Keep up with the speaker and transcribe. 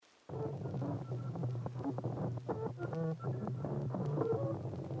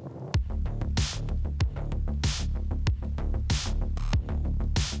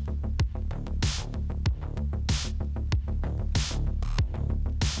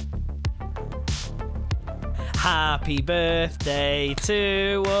Happy birthday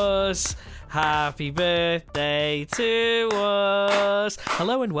to us. Happy birthday to us.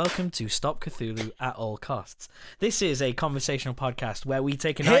 Hello and welcome to Stop Cthulhu at All Costs. This is a conversational podcast where we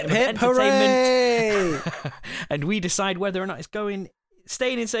take an item of entertainment and we decide whether or not it's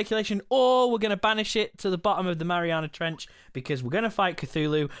staying in circulation, or we're going to banish it to the bottom of the Mariana Trench because we're going to fight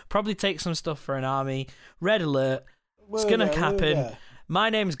Cthulhu, probably take some stuff for an army. Red alert. It's going to happen. My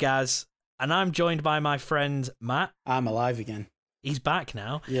name's Gaz. And I'm joined by my friend Matt. I'm alive again. He's back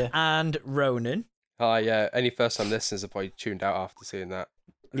now. Yeah. And Ronan. Hi, yeah. Any first-time listeners have probably tuned out after seeing that.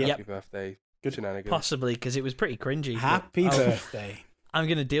 Happy birthday shenanigans. Possibly, because it was pretty cringy. Happy birthday. I'm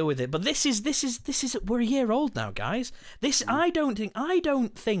going to deal with it. But this is, we're a year old now, guys. I don't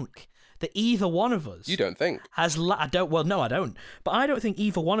think that either one of us... You don't think? No, I don't. But I don't think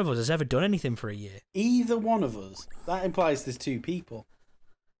either one of us has ever done anything for a year. Either one of us? That implies there's two people.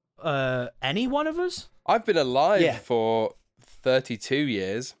 Any one of us? I've been alive for 32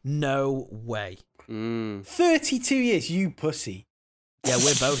 years. No way. 32 years, you pussy. Yeah,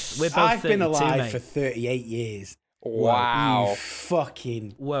 we're both I've 32, been alive mate. for 38 years. Wow. You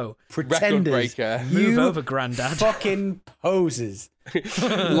fucking Record pretenders. breaker. Move over, Grandad. Fucking posers.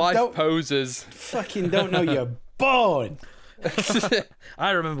 Life posers. Fucking don't know you're born.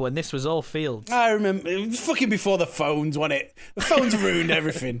 I remember when this was all fields. I remember. It was fucking before the phones, wasn't it? The phones ruined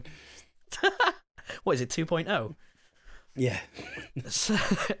everything. What is it, 2.0? Yeah. So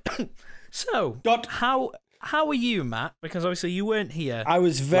how are you, Matt? Because obviously you weren't here. I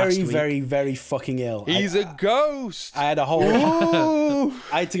was very, very, very fucking ill. He's a ghost. I had a whole...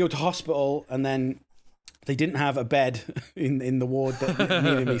 I had to go to hospital, and then they didn't have a bed in the ward that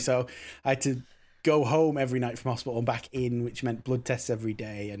needed me, so I had to go home every night from hospital and back in, which meant blood tests every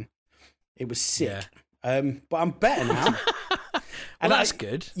day, and it was sick. Yeah. But I'm better now. And that's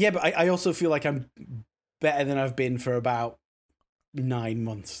good. Yeah, but I also feel like I'm better than I've been for about 9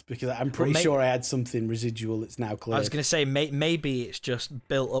 months, because I'm pretty sure I had something residual that's now cleared. I was going to say, maybe it's just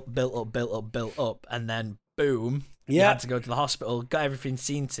built up, and then boom, you had to go to the hospital, got everything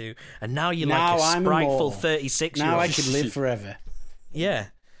seen to, and now you're like a spriteful 36-year-old. Now I can live forever. Yeah.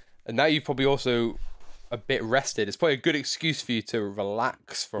 And now you've probably also a bit rested. It's probably a good excuse for you to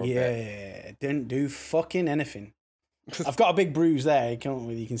relax for a bit. Yeah, didn't do fucking anything. I've got a big bruise there. You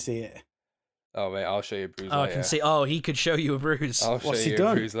can see it. Oh, mate, I'll show you a bruise later. I can see. Oh, he could show you a bruise. I'll show you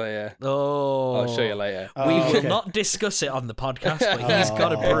a bruise later. Oh. I'll show you later. We will not discuss it on the podcast, but he's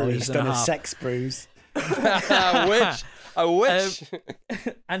got a bruise. He's got a sex bruise. I wish.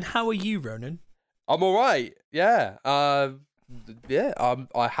 And how are you, Ronan? I'm all right. Yeah. I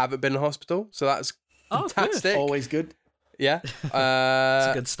haven't been in hospital, so that's fantastic. Good. Always good. Yeah. It's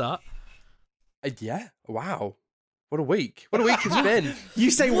a good start. Yeah. Wow. What a week. What a week it's been. You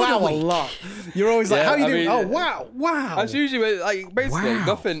say wow a lot. You're always like, how are you doing? Oh, wow. That's usually like basically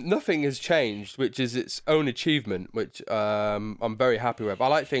nothing has changed, which is its own achievement, which I'm very happy with. I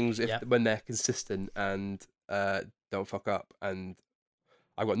like things when they're consistent and don't fuck up. And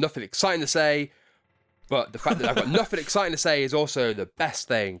I've got nothing exciting to say. But the fact that I've got nothing exciting to say is also the best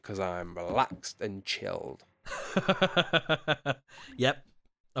thing, because I'm relaxed and chilled. Yep.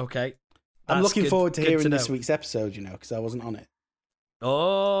 Okay. I'm looking forward to hearing this week's episode, because I wasn't on it.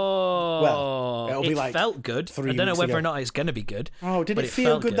 Oh. Well, it'll be like felt good. I don't know whether or not it's going to be good. Oh, did it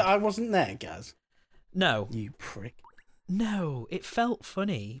feel good that I wasn't there, Gaz? No. You prick. No, it felt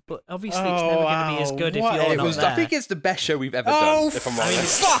funny, but obviously it's never going to be as good if you're not there. I think it's the best show we've ever done, if I'm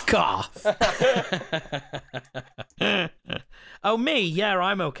honest. Fuck off! Oh, me? Yeah,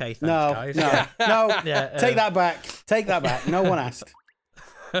 I'm okay, thanks, guys. No. Take that back. No one asked.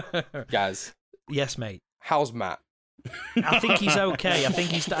 Guys. Yes, mate. How's Matt? I think he's okay. I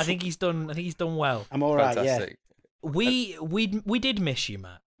think he's done well. I'm all right. Fantastic. Yeah. We did miss you,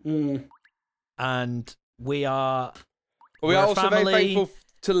 Matt. And we are. We are also very thankful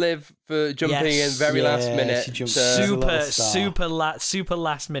to Liv for jumping in very last minute. Super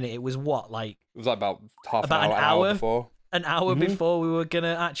last minute. It was what, like? It was like about an hour before. An hour before we were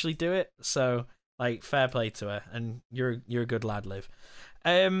gonna actually do it. So, like, fair play to her, and you're a good lad, Liv.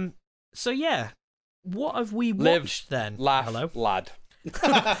 So yeah, what have we watched then? Laugh, lad.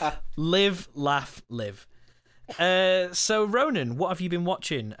 Live, laugh, live. So Ronan, what have you been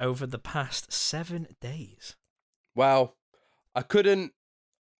watching over the past 7 days? Well, I couldn't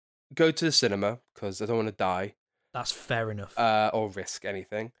go to the cinema because I don't want to die. That's fair enough. Or risk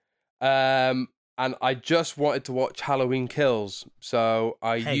anything. And I just wanted to watch Halloween Kills, so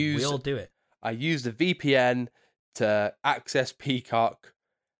we all do it. I used a VPN to access Peacock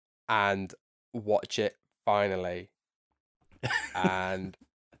and watch it finally. And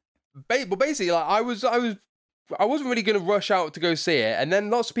basically, like I wasn't really going to rush out to go see it, and then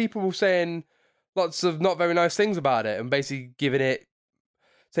lots of people were saying lots of not very nice things about it, and basically saying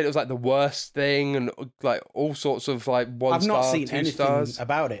it was like the worst thing, and like all sorts of like I've not seen 2 anything stars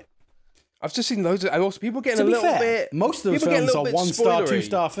about it. I've just seen loads of, and also people getting To a be little fair, bit. most of the people getting a films little are bit 1-star, spoilery.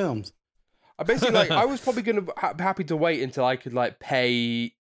 2-star films. I basically like I was probably going to be happy to wait until I could like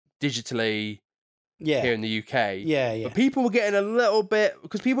pay digitally Yeah, here in the UK. yeah. But people were getting a little bit,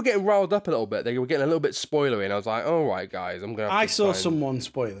 because people were getting riled up a little bit. They were getting a little bit spoilery, and I was like, all right, guys, I'm going to. I saw someone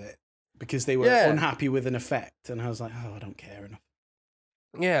spoil it because they were unhappy with an effect, and I was like, oh, I don't care enough.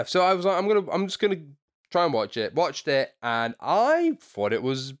 Yeah, so I was like, I'm just gonna try and watch it. Watched it, and I thought it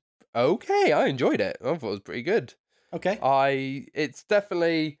was okay. I enjoyed it. I thought it was pretty good. Okay. It's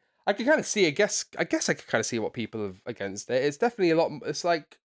definitely. I can kind of see. I guess I could kind of see what people have against it. It's definitely a lot. It's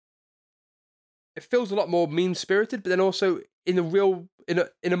like it feels a lot more mean spirited, but then also in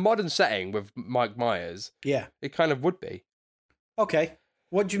a modern setting with Mike Myers. Yeah. It kind of would be. Okay.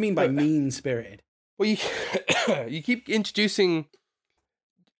 What do you mean by mean spirited? Well, you keep introducing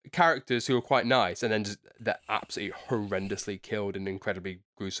characters who are quite nice, and then they're absolutely horrendously killed in incredibly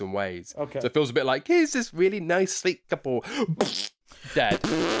gruesome ways. Okay. So it feels a bit like, here's this really nice, sweet couple, dead.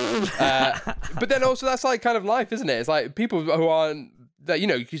 But then also that's like kind of life, isn't it? It's like people who aren't, that, you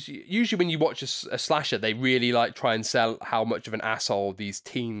know, because usually when you watch a slasher, they really like try and sell how much of an asshole these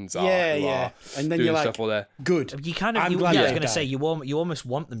teens are. Yeah. And then you're like, good. You kind of, I'm I glad was they going to died. say, you almost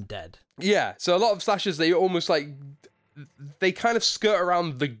want them dead. Yeah, so a lot of slashers, they almost like, they kind of skirt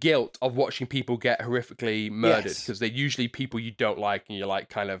around the guilt of watching people get horrifically murdered, because they're usually people you don't like, and you're like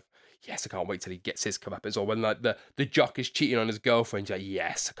kind of, yes, I can't wait till he gets his comeuppance. Or when like the jock is cheating on his girlfriend, you're like,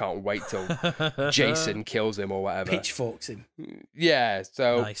 yes, I can't wait till Jason kills him or whatever. Pitchforks him. Yeah,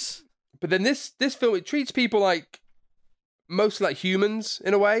 so Nice. But then this film, it treats people like mostly like humans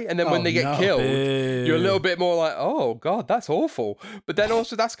in a way, and then when they get killed, you're a little bit more like, oh god, that's awful. But then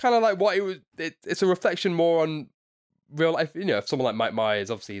also that's kind of like what it was. It's a reflection more on real life. You know, if someone like Mike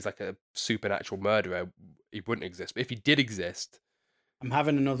Myers, obviously he's like a supernatural murderer, he wouldn't exist. But if he did exist, I'm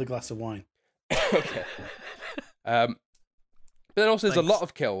having another glass of wine. okay. But then also there's a lot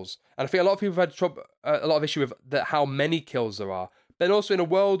of kills, and I think a lot of people have had a lot of issue with how many kills there are. Then also in a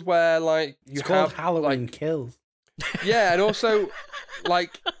world where like It's called Halloween Kills. Yeah, and also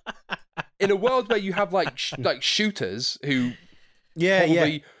like in a world where you have like shooters who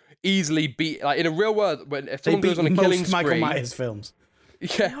probably easily beat, like in a real world when if someone goes on a killing spree, Michael Myers films.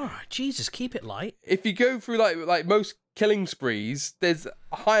 Yeah. All right, Jesus, keep it light. If you go through like most killing sprees, there's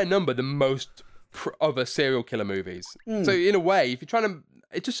a higher number than most other serial killer movies. So in a way, if you're trying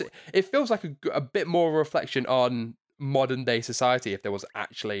to, it feels like a bit more of a reflection on modern day society. If there was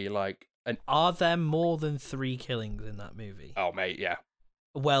actually like Are there more than 3 killings in that movie? Oh mate, yeah.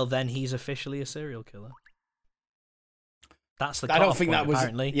 Well, then he's officially a serial killer. That's the. I don't think that was.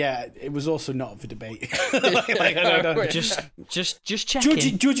 Apparently. Yeah, it was also not for debate. I don't know. Just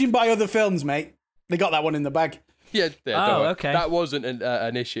checking. Judging by other films, mate, they got that one in the bag. Yeah. Oh, okay. That wasn't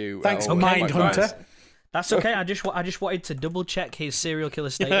an issue. Thanks, for Mindhunter. That's okay. I just wanted to double check his serial killer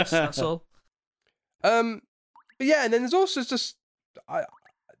status. That's all. But yeah, and then there's also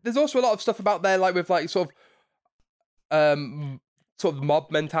there's also a lot of stuff about there, like with like sort of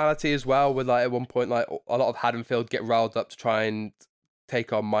mob mentality as well. With like at one point, like a lot of Haddonfield get riled up to try and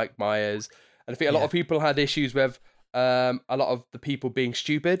take on Mike Myers, and I think a lot of people had issues with a lot of the people being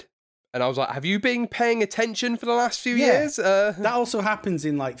stupid. And I was like, have you been paying attention for the last few years? That also happens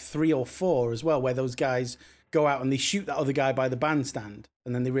in like 3 or 4 as well, where those guys go out and they shoot that other guy by the bandstand,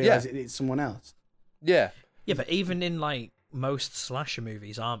 and then they realize it's someone else. Yeah. Yeah, but even in like most slasher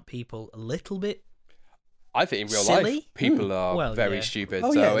movies, aren't people a little bit? I think in real silly? life, people are very stupid.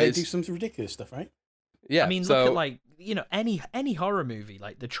 Oh so yeah, they do some ridiculous stuff, right? Yeah. I mean, look at like, you know, any horror movie,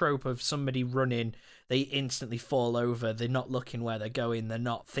 like the trope of somebody running, they instantly fall over, they're not looking where they're going, they're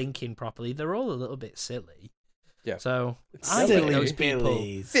not thinking properly. They're all a little bit silly. Yeah. So I think those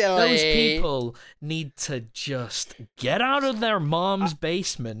people need to just get out of their mom's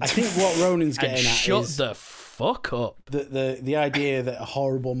basement. I think what Ronan's getting and at shut is the fuck up. The idea that a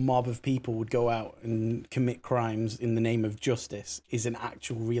horrible mob of people would go out and commit crimes in the name of justice is an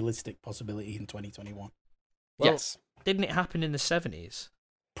actual realistic possibility in 2021. Well, yes. Didn't it happen in the 70s?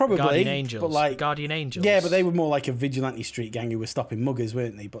 Probably, Guardian Angels. but like Guardian Angels. Yeah, but they were more like a vigilante street gang who were stopping muggers,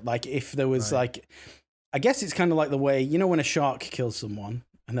 weren't they? But like if there was like, I guess it's kind of like the way, you know, when a shark kills someone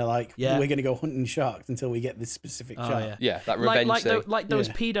and they're like, Yeah. we're going to go hunting sharks until we get this specific shark. yeah. Yeah, that revenge thing. like those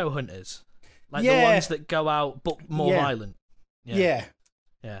Yeah. pedo hunters, like Yeah. the ones that go out but more Yeah. violent. Yeah.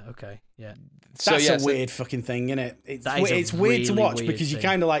 Yeah. Okay. Yeah. That's so, a weird fucking thing, isn't it? It's, That is a it's weird to really watch weird because you're thing.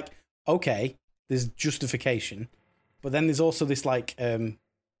 kind of like, okay, there's justification, but then there's also this like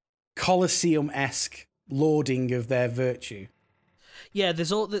Colosseum-esque lauding of their virtue. Yeah,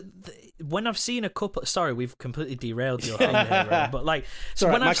 there's all the when I've seen a couple. Sorry, we've completely derailed your thing there, Rowan, but like, so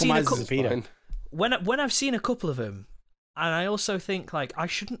Sorry, when I've Michael seen a Myers couple, is a pedo. Fine. when I've seen a couple of them, and I also think like I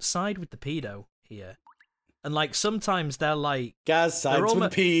shouldn't side with the pedo here, and like sometimes they're like, Gaz sides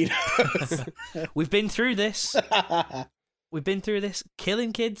with the pedo. we've been through this,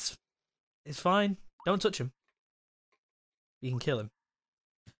 killing kids is fine, don't touch them, you can kill him,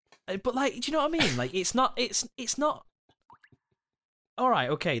 but like, do you know what I mean? Like, it's not. All right,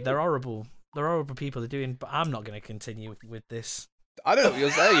 okay, they're horrible people they're doing, but I'm not going to continue with this. I don't know what you're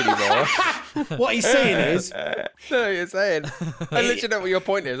saying anymore. What he's saying is, I don't know what you're saying. I literally know what your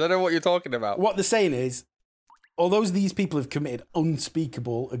point is. I don't know what you're talking about. what they're saying is, although these people have committed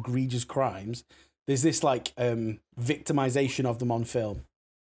unspeakable, egregious crimes, there's this like victimization of them on film,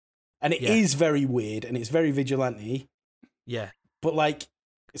 and it is very weird and it's very vigilante. Yeah, But like,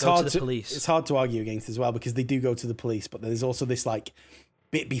 it's Go to hard the police. It's hard to argue against as well because they do go to the police, but there's also this like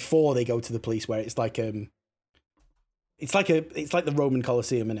bit before they go to the police where it's like it's like the Roman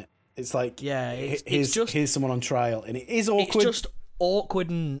Colosseum, innit? It's like here's someone on trial, and it is awkward. It's just awkward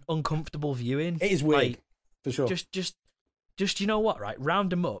and uncomfortable viewing. It is weird, Like, for sure. just you know what, right? Round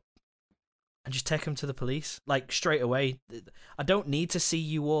them up and just take them to the police, like straight away. I don't need to see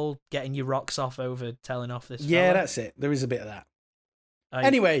you all getting your rocks off over telling off this. Yeah, fella. that's it. There is a bit of that. I-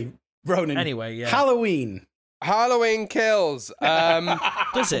 Anyway, Ronan. Anyway, yeah. Halloween kills.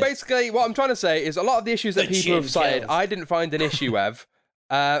 Does it? Basically, what I'm trying to say is a lot of the issues that The people have chin cited, kills. I didn't find an issue with.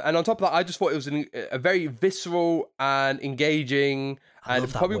 And on top of that, I just thought it was a very visceral and engaging, I and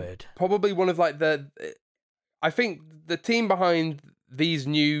love that probably word. probably one of like I think the team behind these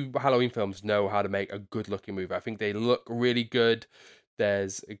new Halloween films know how to make a good looking movie. I think they look really good.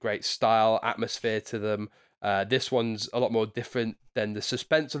 There's a great style, atmosphere to them. This one's a lot more different than the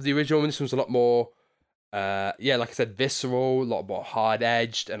suspense of the original one. This one's a lot more, like I said, visceral, a lot more hard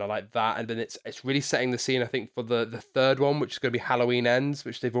edged, and I like that. And then it's really setting the scene, I think, for the third one, which is going to be Halloween Ends,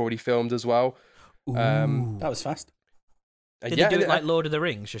 which they've already filmed as well. That was fast. Did they do it like Lord of the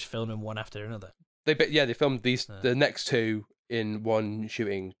Rings, just filming one after another? They filmed the next two in one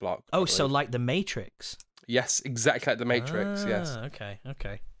shooting block. Oh, so like The Matrix. Yes, exactly like The Matrix. Yes. Okay.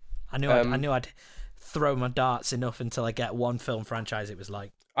 I knew I'd throw my darts enough until I get one film franchise it was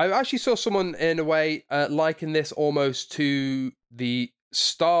like. I actually saw someone in a way liken this almost to the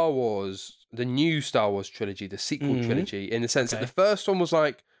Star Wars, the new Star Wars trilogy, the sequel trilogy, in the sense that the first one was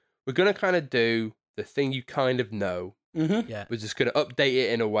like, we're going to kind of do the thing you kind of know. Mm-hmm. Yeah. We're just going to update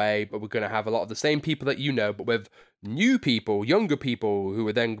it in a way, but we're going to have a lot of the same people that you know, but with new people, younger people who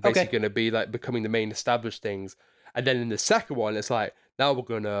are then basically going to be like becoming the main established things. And then in the second one, it's like, now we're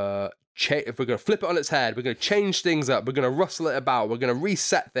going to if we're going to flip it on its head, we're going to change things up, we're going to rustle it about, we're going to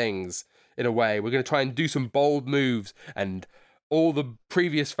reset things in a way, we're going to try and do some bold moves, and all the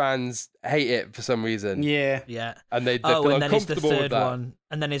previous fans hate it for some reason. Yeah. And they feel and then is the uncomfortable with third that. one,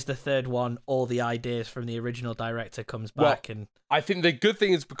 and then is the third one, all the ideas from the original director comes back, and I think the good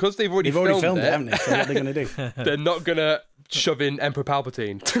thing is because they've already filmed filmed it, haven't they? So what are they going to do? they're not going to shove in Emperor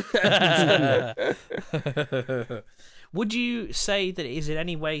Palpatine. Would you say that it is in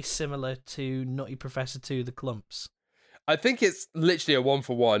any way similar to Nutty Professor 2: The Clumps? I think it's literally a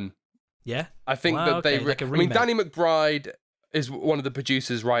 1-for-1. Yeah. I think Wow, that okay, they. like a I mean, remake. Danny McBride is one of the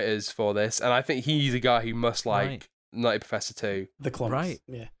producers, writers for this, and I think he's a guy who must like Right. Nutty Professor 2. The clumps. Right.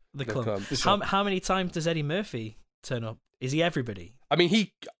 Yeah. The The Clumps. Clumps. How many times does Eddie Murphy turn up? Is he everybody? I mean,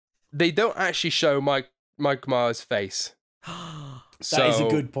 they don't actually show Mike Myers' face. That is a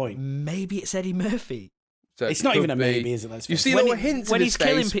good point. Maybe it's Eddie Murphy. So It's it not could even a be- maybe, is it? Let's You face see it. When little he- hints when in he's his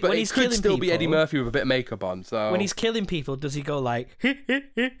killing face, pe- but when it he's could killing still be Eddie people- Murphy with a bit of makeup on. So When he's killing people, does he go like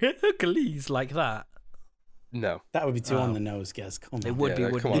Hercules like that? no. That would be too Oh. on the nose, guys. Come on. It would be, no,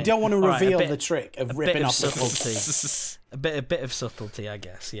 wouldn't come it? You don't want to All right, reveal a bit- the trick of a bit ripping of off the subtlety. a bit of subtlety, I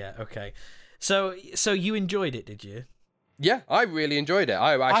guess. Yeah. Okay. So you enjoyed it, did you? Yeah, I really enjoyed it.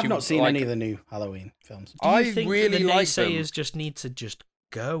 I actually I've not seen like, any of the new Halloween films. Do you I think really that the like them. naysayers just need to just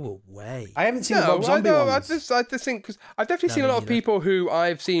go away? I haven't seen the No, Rob Zombie I ones. just think because I've definitely No, seen a me lot of neither. people who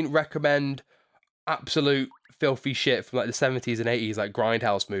I've seen recommend absolute filthy shit from like the 70s and 80s, like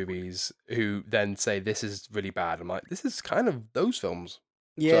Grindhouse movies, who then say this is really bad. I'm like, this is kind of those films.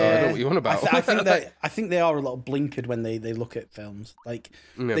 Yeah, So I don't know what you want about. I think they are a little blinkered when they look at films. Like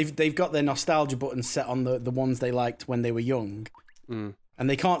they've got their nostalgia buttons set on the ones they liked when they were young, and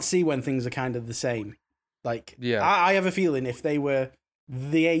they can't see when things are kind of the same. Like I have a feeling if they were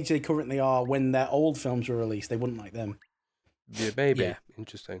the age they currently are when their old films were released, they wouldn't like them. Yeah, maybe. Yeah.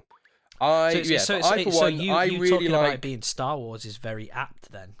 Interesting. You really talking like about it being Star Wars is very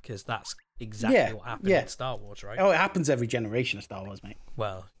apt then, because that's exactly what happened in Star Wars, right? Oh, it happens every generation of Star Wars, mate.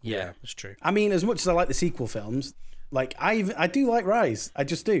 Well, yeah, that's true. I mean, as much as I like the sequel films, like I do like Rise. I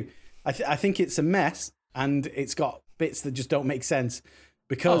just do. I think it's a mess, and it's got bits that just don't make sense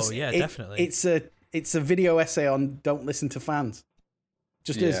because definitely. It's a video essay on don't listen to fans.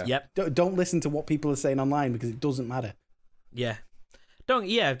 Just is. Yep. Don't listen to what people are saying online because it doesn't matter. Yeah.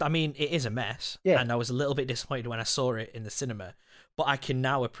 I mean, it is a mess. Yeah. And I was a little bit disappointed when I saw it in the cinema, but I can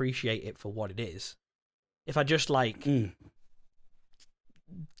now appreciate it for what it is. If I just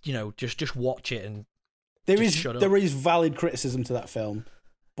just watch it and there is valid criticism to that film,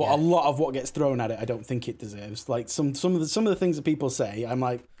 but a lot of what gets thrown at it, I don't think it deserves. Like some of the things that people say, I'm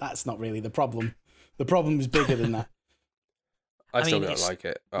like, that's not really the problem. The problem is bigger than that. I still don't like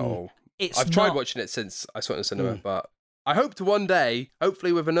it at all. I've tried watching it since I saw it in the cinema, but I hope to one day,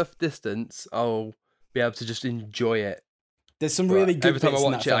 hopefully with enough distance, I'll be able to just enjoy it. There's some really good. Every time I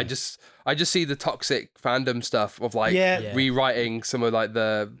watch it, film. I just see the toxic fandom stuff of like rewriting some of like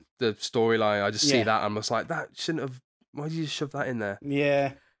the storyline. I just see that, and I'm just like, that shouldn't have. Why did you shove that in there?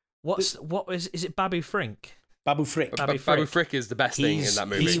 Yeah. Is it Babu Frink? Babu Frick. Babu Frick is the best thing in that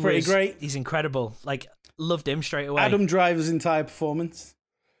movie. He's pretty great. He's incredible. Like, loved him straight away. Adam Driver's entire performance.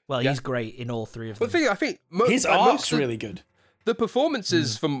 Well, he's great in all three of them. But I think his arc's really good. The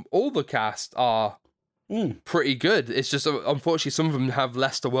performances from all the cast are pretty good. It's just unfortunately some of them have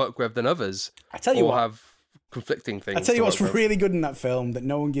less to work with than others. I tell you what, have conflicting things. I tell you what's really good in that film that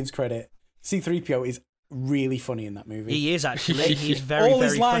no one gives credit. C-3PO is really funny in that movie. He is actually. He's very, all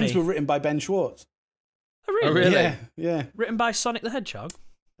very his lines funny. were written by Ben Schwartz. Oh, really? Yeah. Written by Sonic the Hedgehog?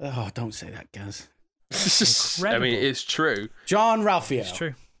 Oh, don't say that, Gaz. I mean, it's true. John Ralphio. It's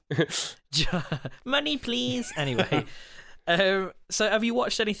true. Money, please. Anyway, so have you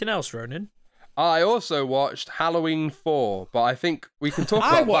watched anything else, Ronan? I also watched Halloween 4, but I think we can talk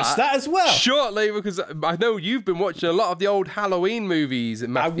about I watched that as well. Shortly, because I know you've been watching a lot of the old Halloween movies,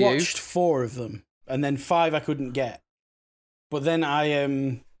 Matthew. I watched 4 of them, and then 5 I couldn't get. But then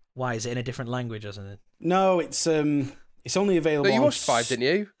Why, is it in a different language or something? No, it's only available. No, you watched 5, didn't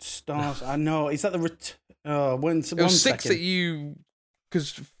you? Stars. I know. Is that the? It was 6 that you,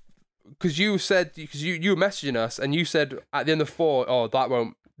 because you said you were messaging us and you said at the end of 4,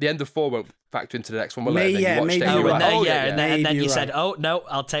 the end of 4 won't factor into the next one. Maybe. And then you said, "Oh no,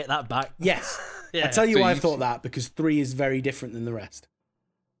 I'll take that back." Yes. I tell you why I thought that, because 3 is very different than the rest.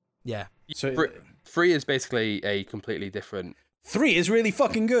 Yeah. So 3 is basically a completely different. 3 is really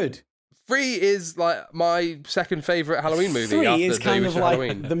fucking good. 3 is like my second favorite Halloween movie. 3 is kind of like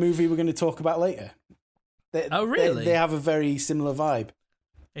Halloween. the movie we're going to talk about later. Oh, really? They have a very similar vibe.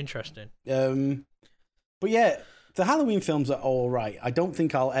 Interesting. But yeah, the Halloween films are all right. I don't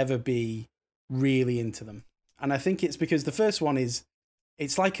think I'll ever be really into them, and I think it's because the first one is,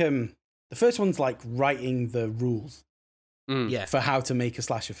 it's like the first one's like writing the rules, for how to make a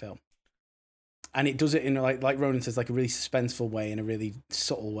slasher film. And it does it in, like Ronan says, like a really suspenseful way, in a really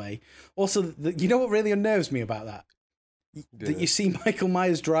subtle way. Also, you know what really unnerves me about that? That you see Michael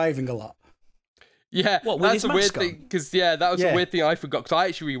Myers driving a lot. Yeah, that's a weird thing, because that was a weird thing I forgot, because I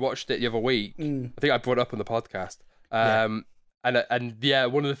actually rewatched it the other week. I think I brought it up on the podcast. And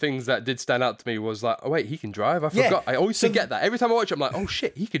one of the things that did stand out to me was like, oh wait, he can drive? I forgot. I always forget that. Every time I watch it, I'm like, oh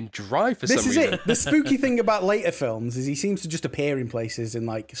shit, he can drive for some reason. This is it. The spooky thing about later films is he seems to just appear in places and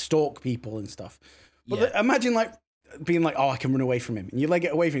like stalk people and stuff. But imagine like being like, oh, I can run away from him. And you leg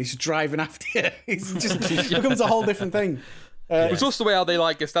it away from him, he's just driving after you. It's just becomes a whole different thing. It's also the way how they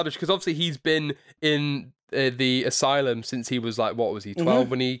like establish, because obviously he's been in the asylum since he was like, what was he, 12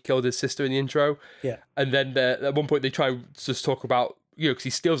 when he killed his sister in the intro? Yeah. And then at one point they try to just talk about, because he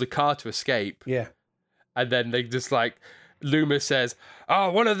steals a car to escape. Yeah. And then they just like, Loomis says,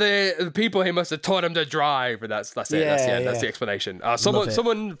 oh, one of the people he must have taught him to drive. And that's it. That's the explanation.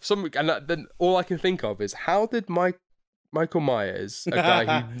 Then all I can think of is, how did Michael Myers, a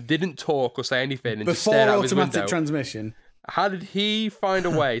guy who didn't talk or say anything and just stared out of his window, automatic transmission, how did he find a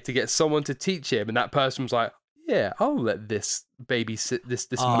way to get someone to teach him? And that person was like, yeah, I'll let this babysit this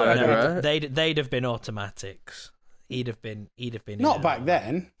murderer. No, they'd have been automatics. He'd have been not back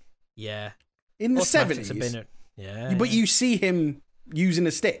then. Yeah. In the 70s. Yeah. But you see him using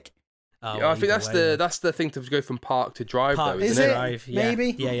a stick. Oh, Yeah, I think either that's the thing to go from park to drive Park though, Is isn't it? it? drive. Yeah.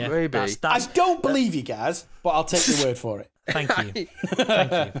 Maybe? Yeah. Maybe. That's, I don't believe you guys, but I'll take your word for it. thank you.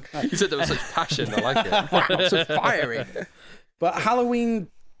 Thank you. You said that with such passion. I like it. So fiery. But Halloween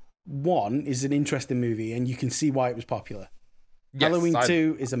 1 is an interesting movie, and you can see why it was popular. Yes, Halloween I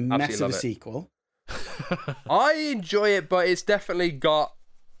 2 is a mess of love a it. sequel. I enjoy it, but it's definitely got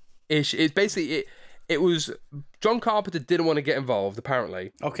ish. It's basically it was John Carpenter didn't want to get involved.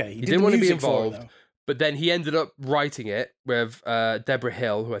 Apparently, Okay, he didn't want to be involved. though. But then he ended up writing it with Deborah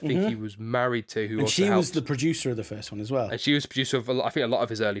Hill, who I think he was married to, who And also she helped. was the producer of the first one as well. And she was producer of, I think, a lot of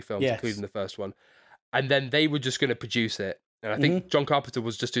his early films, Yes. including the first one. And then they were just going to produce it. And I think John Carpenter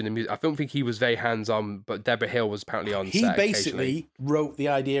was just doing the music. I don't think he was very hands-on, but Deborah Hill was apparently on He set occasionally. basically wrote the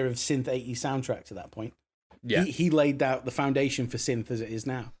idea of synth 80s soundtrack to that point. Yeah. He laid out the foundation for synth as it is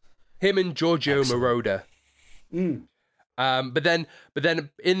now. Him and Giorgio Moroder. But then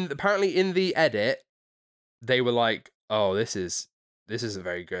apparently in the edit, they were like, "Oh, this isn't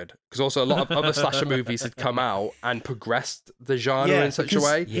very good," because also a lot of other slasher movies had come out and progressed the genre in such a because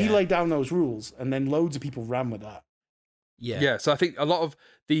way. He laid down those rules, and then loads of people ran with that. Yeah. Yeah, so I think a lot of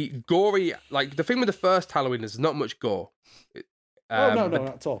the gory, like the thing with the first Halloween, is not much gore. No, but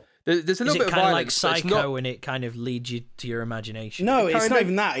not at all. There's a Is little it bit of kind of like violence. but it's Psycho, not- and it kind of leads you to your imagination? No, it's kind not of-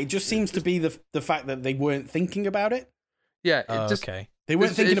 even that. It just seems to be the fact that they weren't thinking about it. Yeah, it Oh, just okay. They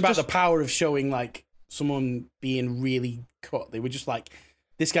weren't It's- thinking it's about just- the power of showing like someone being really cut. They were just like,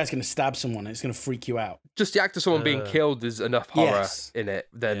 this guy's going to stab someone and it's going to freak you out. just the act of someone being killed is enough horror Yes. in it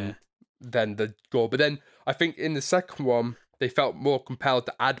than the gore. But then I think in the second one they felt more compelled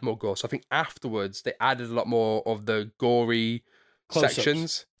to add more gore. So I think afterwards they added a lot more of the gory Close-ups.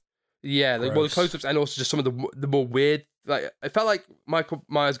 sections. Yeah, like, well, the Gross. close-ups and also just some of the more weird. Like it felt like Michael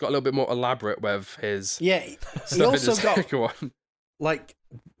Myers got a little bit more elaborate with his Yeah, he stuff also in the got second one. like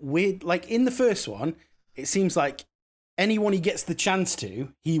weird. Like in the first one, it seems like anyone he gets the chance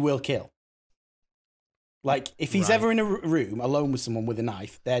to, he will kill. Like if he's Right. ever in a room alone with someone with a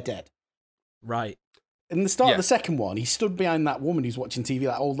knife, they're dead. Right. In the start Yeah. of the second one, he stood behind that woman who's watching TV,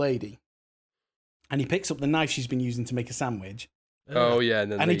 that old lady, and he picks up the knife she's been using to make a sandwich, Oh yeah,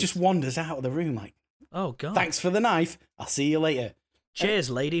 and then and he leaves. just wanders out of the room like, Oh god. "Thanks for the knife. I'll see you later." Cheers,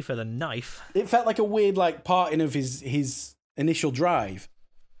 lady, for the knife. It felt like a weird like parting of his initial drive.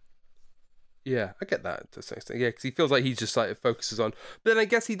 Yeah, I get that to some extent. Yeah, because he feels like he just like focuses on. But then I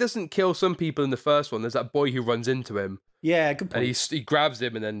guess he doesn't kill some people in the first one. There's that boy who runs into him Yeah, good point. and he grabs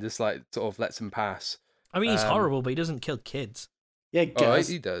him and then just like sort of lets him pass. I mean, he's Um, horrible, but he doesn't kill kids. Yeah, Oh, Gaz.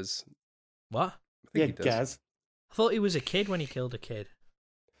 he does. What? I think Yeah, he does. Gaz. I thought he was a kid when he killed a kid.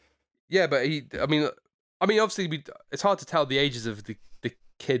 Yeah, but I mean, obviously, it's hard to tell the ages of the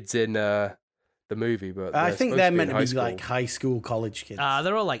kids in the movie, but I think supposed they're be in meant to high be school. like high school, college kids.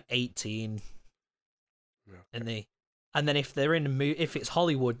 They're all like 18. And then if they're in if it's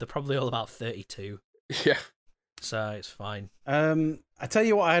Hollywood, they're probably all about 32. Yeah. So it's fine. I tell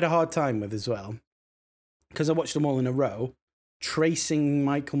you what, I had a hard time with as well, because I watched them all in a row, tracing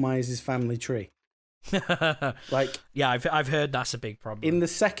Michael Myers' family tree. Like Yeah, I've heard that's a big problem. in the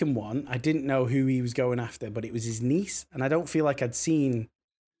second one, I didn't know who he was going after, but it was his niece, and I don't feel like I'd seen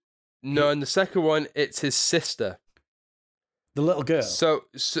No, in the second one, it's his sister. the little girl. So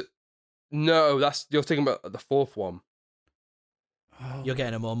no, you're thinking about the fourth one. Oh. You're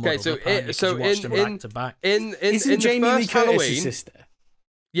getting them all Okay, muddled so up, aren't you, 'cause you watched them back to back. In Isn't the Jamie Lee first Curtis Halloween, his sister?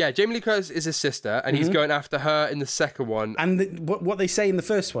 yeah, Jamie Lee Curtis is his sister, and he's Mhm. going after her in the second one. And what they say in the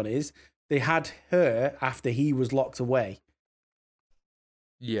first one is they had her after he was locked away,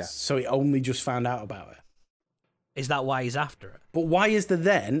 Yeah, so he only just found out about her. Is that why he's after it? But why is there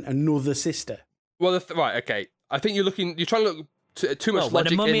then another sister? well, right, okay. I think you're trying to look too much Well, when a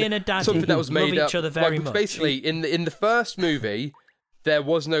logic mummy in and a daddy something that was love made each up. other very Like, much. basically, in the first movie, there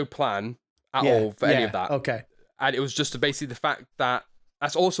was no plan at all for any of that. Okay. And it was just basically the fact that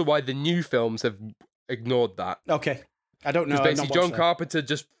that's also why the new films have ignored that. Okay. I don't know. Because I've not basically, John watched that. Carpenter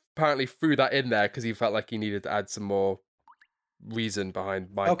just apparently threw that in there because he felt like he needed to add some more reason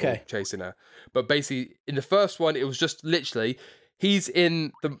behind Michael Okay. chasing her. But basically, in the first one, it was just literally he's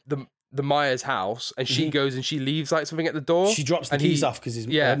in the Myers house and she goes and she leaves like something at the door. She drops the and keys off because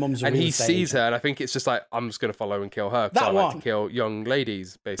her mum's a and real he estate sees agent. her, and I think it's just like I'm just gonna follow and kill her. 'Cause That I like one. to kill young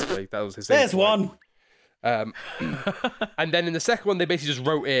ladies. Basically, that was his. There's endpoint. one. And then in the second one, they basically just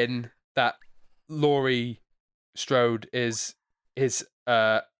wrote in that Laurie Strode is his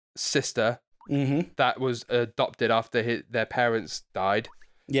sister Mm-hmm. that was adopted after their parents died.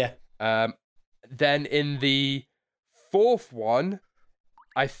 Yeah. Then in the fourth one,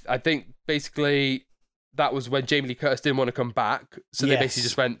 I think basically that was when Jamie Lee Curtis didn't want to come back, so they basically Yes.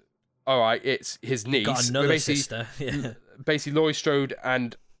 just went, all right, it's his niece. Got another sister. Yeah. Basically, Laurie Strode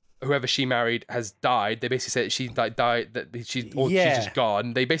and whoever she married has died. They basically said she died, that she's just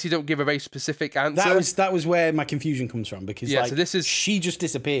gone. They basically don't give a very specific answer. That was where my confusion comes from, because so this is she just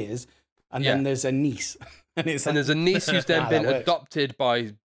disappears, and then there's a niece, and there's a niece who's then been adopted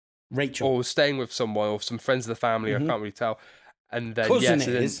by Rachel, or staying with someone or some friends of the family. I can't really tell. And then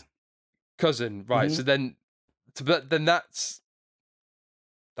cousin, right? Mm-hmm. So then, but then that's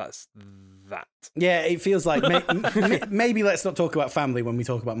that. Yeah, it feels like maybe let's not talk about family when we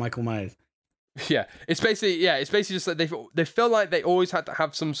talk about Michael Myers. Yeah, it's basically just that they feel like they always had to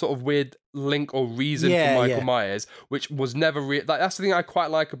have some sort of weird link or reason for Michael Myers, which was never like that's the thing I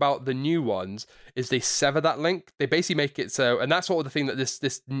quite like about the new ones is they sever that link. They basically make it so, and that's sort of the thing that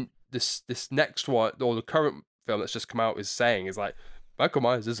this next one or the current film that's just come out is saying is like Michael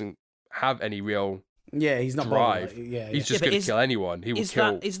Myers doesn't have any real. Yeah, he's not drive. He's just going to kill anyone. He will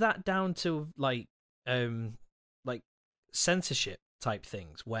kill. Is that down to like censorship type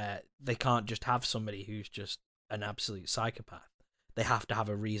things where they can't just have somebody who's just an absolute psychopath? They have to have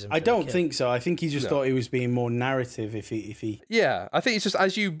a reason. I don't think so. I think he just thought he was being more narrative. If he. Yeah, I think it's just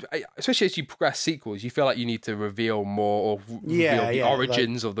especially as you progress sequels, you feel like you need to reveal more or reveal the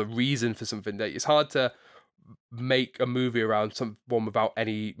origins or the reason for something. That it's hard to make a movie around someone without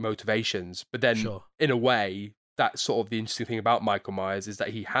any motivations, but then in a way that's sort of the interesting thing about Michael Myers is that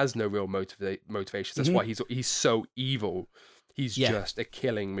he has no real motivations. That's why he's so evil. He's just a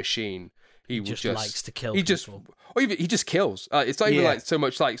killing machine. He just likes to kill. He just kills. It's not even like so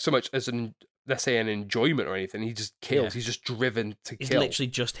much as let's say an enjoyment or anything. He just kills. He's just driven to kill. It's literally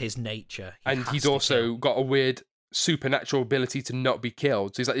just his nature. And he's also got a weird supernatural ability to not be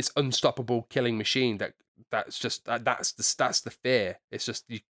killed. So he's like this unstoppable killing machine that's the fear. It's just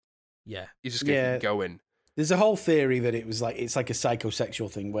you just get going. There's a whole theory that it's like a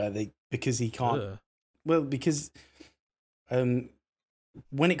psychosexual thing where because he can't because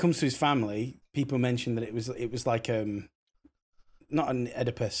when it comes to his family, people mention that it was like not an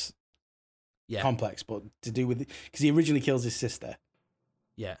Oedipus complex, but to do with because he originally kills his sister.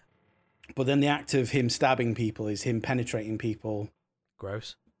 Yeah. But then the act of him stabbing people is him penetrating people.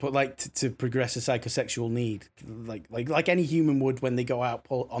 Gross. But like to progress a psychosexual need, like any human would when they go out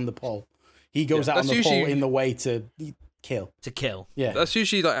on the pole, he goes out on the pole in the way to kill. To kill. Yeah, that's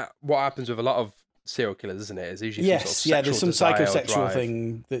usually like what happens with a lot of serial killers, isn't it? It's usually there's some psychosexual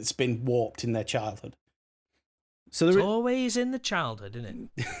thing that's been warped in their childhood. So it's always in the childhood, isn't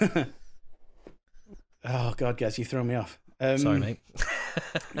it? Oh God, guys, you throw me off. Sorry, mate.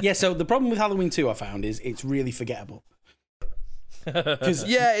 Yeah, so the problem with Halloween 2 I found is it's really forgettable.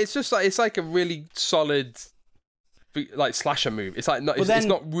 It's just like it's like a really solid like slasher movie. It's like it's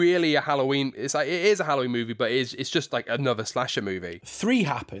not really a Halloween. It's like it is a Halloween movie, but it's just like another slasher movie. 3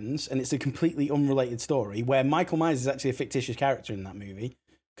 happens, and it's a completely unrelated story where Michael Myers is actually a fictitious character in that movie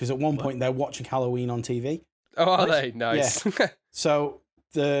because at one point they're watching Halloween on TV. Oh, are they? Nice. Yeah. So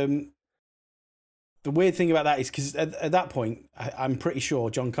the weird thing about that is because at that point, I'm pretty sure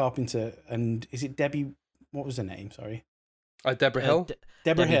John Carpenter and is it Debbie? What was her name? Sorry. Deborah Hill?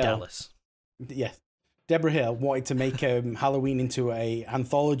 Deborah Hill. Dallas. Yes. Deborah Hill wanted to make Halloween into a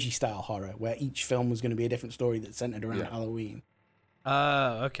anthology-style horror where each film was going to be a different story that centered around Halloween.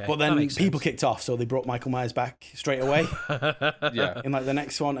 Okay. But then people kicked off, so they brought Michael Myers back straight away. In like the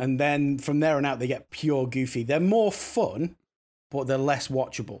next one. And then from there on out, they get pure goofy. They're more fun, but they're less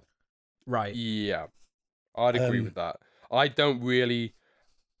watchable. Right. Yeah. I'd agree with that. I don't really...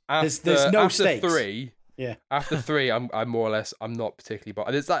 There's no after stakes. 3... Yeah. After 3, I'm more or less, I'm not particularly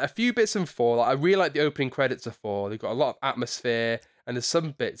bothered. There's like a few bits in 4. Like I really like the opening credits of 4. They've got a lot of atmosphere, and there's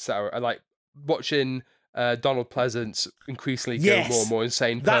some bits that are like watching Donald Pleasance increasingly go more and more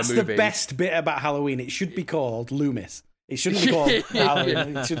insane per movie. That's the best bit about Halloween. It should be called Loomis. It shouldn't be called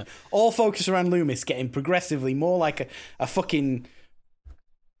Halloween. It should all focus around Loomis getting progressively more like a fucking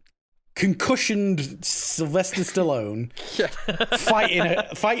concussioned Sylvester Stallone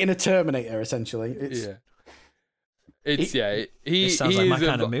fighting a Terminator. Essentially, He sounds like my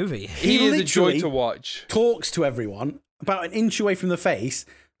kind of movie. He is a joy to watch. Talks to everyone about an inch away from the face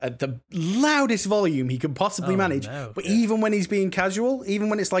at the loudest volume he can possibly manage. But even when he's being casual, even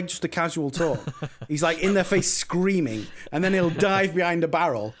when it's like just a casual talk, he's like in their face screaming, and then he'll dive behind a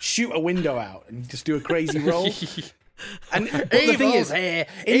barrel, shoot a window out, and just do a crazy roll. And the thing is, here.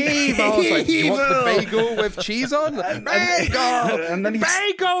 Evil's like, do you want the bagel with cheese on? Bagel! And then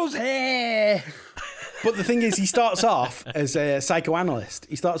Bagel's here! But the thing is, he starts off as a psychoanalyst.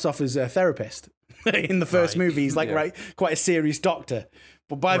 He starts off as a therapist. in the first Right. movie. He's like quite a serious doctor.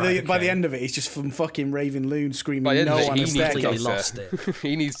 But by the okay. end of it, he's just from fucking raving loon screaming By the end no of it, on he a needs to completely staircase. lost it.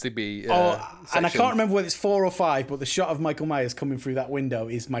 he needs to be. And I can't sectioned. remember whether it's 4 or 5, but the shot of Michael Myers coming through that window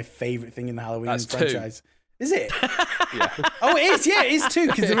is my favourite thing in the Halloween That's 2. franchise. Is it? Yeah. Oh, it is. Yeah, it is 2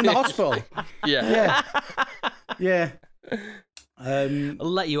 because they're in the hospital. Yeah. Yeah. I'll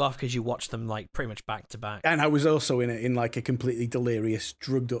let you off because you watched them like pretty much back to back. And I was also in like a completely delirious,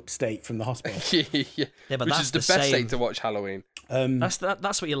 drugged up state from the hospital. Yeah, but which that's is the the best same. state to watch Halloween. That's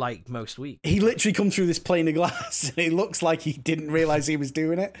what you like most week. He literally come through this pane of glass, and it looks like he didn't realise he was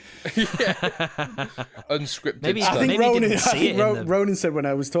doing it. Unscripted Maybe- stuff. I think Maybe he Ronan. didn't I see think it in the- Ronan said when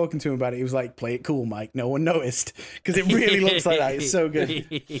I was talking to him about it, he was like, "Play it cool, Mike. No one noticed," because it really looks like that. It's so good.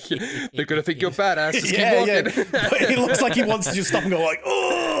 They're gonna think you're badass. Just Yeah, yeah. keep walking. But it looks like he wants to just stop and go like,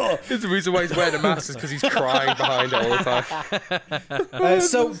 "Oh!" It's the reason why he's wearing a mask is because he's crying behind it all the time.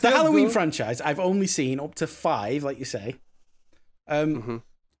 So the Halloween franchise, I've only seen up to 5, like you say.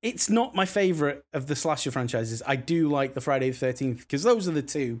 It's not my favourite of the slasher franchises. I do like the Friday the 13th because those are the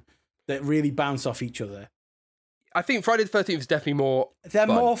 2 that really bounce off each other. I think Friday the 13th is definitely more. They're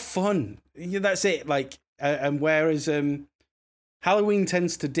fun. more fun. Yeah, that's it. Like, and whereas Halloween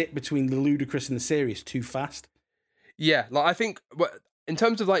tends to dip between the ludicrous and the serious too fast. Yeah, like I think in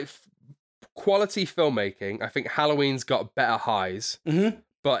terms of like quality filmmaking, I think Halloween's got better highs. Mm-hmm.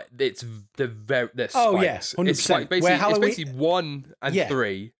 But it's they're spikes. Oh, yes, 100%. It's like Where Halloween- it's basically 1 and Yeah.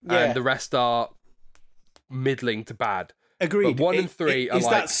 3, Yeah. and the rest are middling to bad. Agreed. But 1 and 3 are it's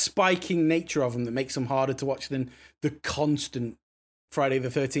like that spiking nature of them that makes them harder to watch than the constant Friday the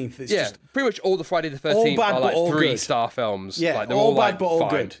 13th. It's yeah, just pretty much all the Friday the all 13th bad, are but like all 3-star films. yeah, like, they're all bad like, but all fine.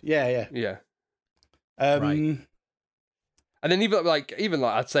 good. Yeah, yeah. Yeah, Right. and then even like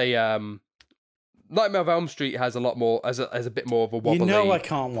I'd say Nightmare on Elm Street has a lot more as a bit more of a wobbly You know I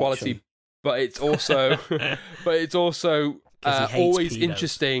can't watch quality, them. but it's also 'Cause he hates always pedos.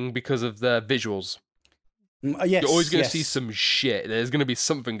 interesting because of the visuals. Yes, You're always going to yes. see some shit. There's going to be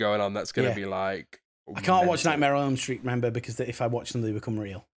something going on that's going to Yeah. be like. I can't watch mental. Nightmare on Elm Street, remember, because if I watch them, they become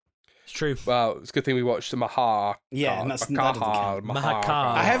real. It's true. Well, it's a good thing we watched Maha. Yeah, and that doesn't count. Mahakal.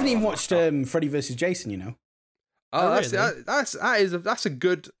 I haven't even watched Freddy vs. Jason, you know. Oh, Oh, that's really? that's a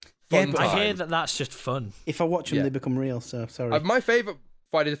good Yeah, fun but time. I hear that that's just fun. If I watch them, Yeah. they become real, so sorry. My favorite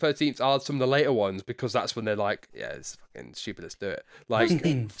Friday the 13th are some of the later ones because that's when they're like, yeah, it's fucking stupid. Let's do it. Like,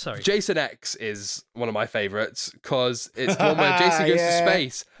 Sorry. Jason X is one of my favorites because it's the one where Jason goes Yeah. to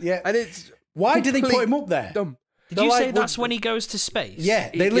space, Yeah. and it's Why did they put complete him up there? dumb. Did They're you like, say that's when he goes to space? Yeah,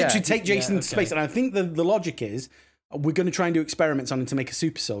 they Yeah. literally take Jason Yeah, into space, okay. and I think the logic is we're going to try and do experiments on him to make a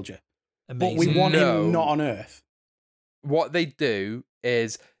super soldier, Amazing. but we want No. him not on Earth. What they do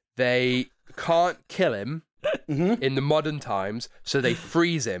is they can't kill him Mm-hmm. in the modern times, so they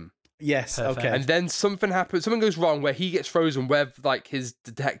freeze him. Yes, Perfect. okay. And then something happens, something goes wrong where he gets frozen with like his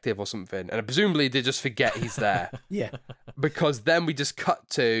detective or something, and presumably they just forget he's there Yeah, because then we just cut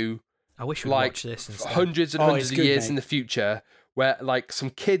to I wish we'd like watch this instead. hundreds and Oh, hundreds it's of good, years mate. in the future where like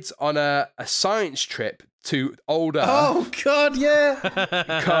some kids on a science trip to older Oh God, yeah.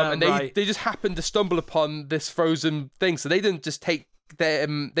 come and Right. they just happen to stumble upon this frozen thing, so they didn't just take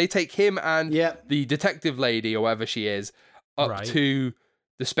them, they take him and Yeah. the detective lady or whatever she is up Right. to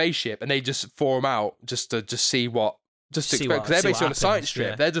the spaceship, and they just form out just to see what. Just to See explain, what- because they're see what basically on a science happens, trip.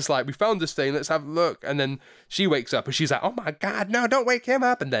 yeah. They're just like, we found this thing, let's have a look. And then she wakes up and she's like, oh my God, no, don't wake him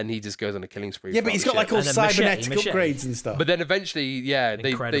up. And then he just goes on a killing spree. Yeah, for but all he's the got like shit. all And then cybernetic machete. upgrades and stuff. But then eventually, yeah,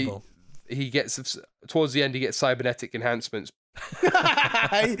 Incredible. he gets, towards the end, he gets cybernetic enhancements.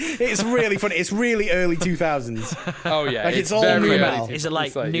 It's really funny. It's really early 2000s. Oh, yeah. Like, it's all very new early metal. to- Is it like,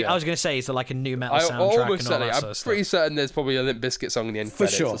 it's new, yeah. I was going to say, is it like a new metal I soundtrack almost and all certainly, that I'm sort of pretty stuff? certain there's probably a Limp Bizkit song in the end For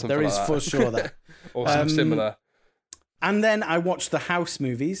credits sure. or something There is like for that. sure that. Or something similar. And then I watched the House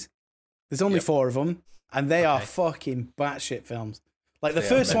movies. There's only Yep. 4 of them, and they are Okay. fucking batshit films. Like the They are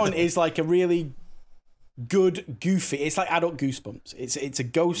first one mental. is like a really good, goofy. It's like adult Goosebumps. It's a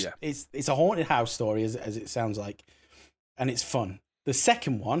ghost. Yeah. It's a haunted house story, as it sounds like, and it's fun. The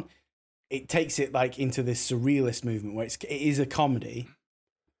second one, it takes it like into this surrealist movement where it is a comedy,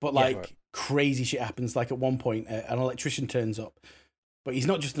 but like right. crazy shit happens. Like at one point, an electrician turns up, but he's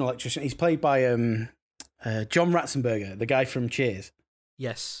not just an electrician. He's played by John Ratzenberger, the guy from Cheers.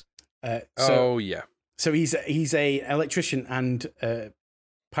 Yes. Oh, yeah. So he's a electrician and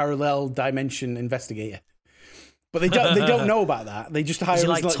parallel dimension investigator, but they don't know about that. They just hire Is he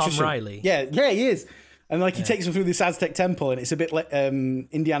him as like an Tom electrician. Riley? Yeah, he is. And like he takes them through this Aztec temple, and it's a bit like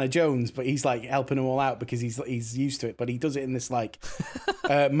Indiana Jones, but he's like helping them all out because he's used to it. But he does it in this like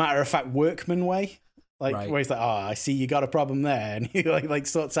matter of fact workman way. Like Right. where he's like, "Oh, I see you got a problem there," and he like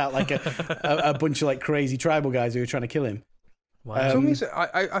sorts out like a bunch of like crazy tribal guys who are trying to kill him. Wow. For some reason,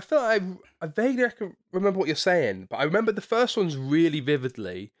 I feel like I vaguely remember what you're saying, but I remember the first one's really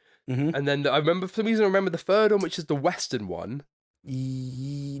vividly, and then I remember for some reason I remember the third one, which is the Western one.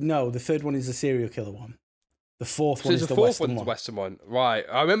 No, the third one is the serial killer one. The fourth one is the fourth Western one's one. the Western one, right?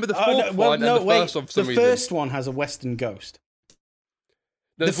 I remember the fourth first one for some reason. The first one has a Western ghost.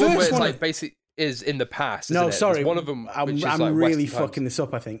 There's the one where first it's one- like basically is in the past. No, isn't it? sorry, There's one of them. I'm which is like really Western fucking times. this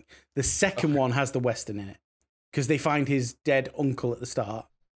up. I think the second one has the Western in it because they find his dead uncle at the start,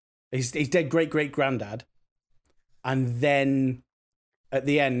 his dead great granddad, and then at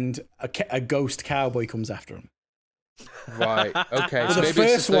the end a ghost cowboy comes after him. Right. Okay. But so the maybe it's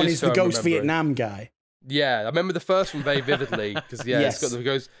first just one those is two the I'm ghost remembering. Vietnam guy. Yeah, I remember the first one very vividly because Yes. it's got the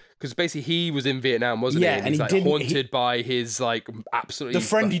ghost. Because basically he was in Vietnam, wasn't Yeah, he? and he's he like didn't- haunted by his like absolutely The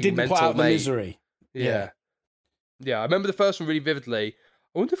friend he fucking didn't put mental out the mate. misery. Yeah. I remember the first one really vividly.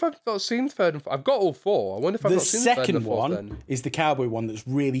 I wonder if I've not seen the third and fourth. I've got all four. I wonder if I've The not seen the third and second the fourth one then. is the cowboy one that's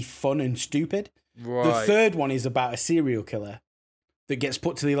really fun and stupid. Right. The third one is about a serial killer that gets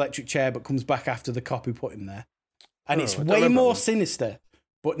put to the electric chair but comes back after the cop who put him there. And Oh, it's I don't way remember more that one. sinister,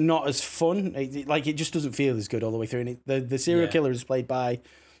 but not as fun. It just doesn't feel as good all the way through. And the serial Yeah. killer is played by,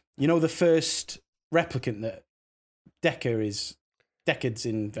 the first replicant that Deckard's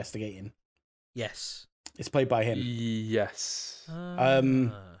investigating. Yes. It's played by him. Yes.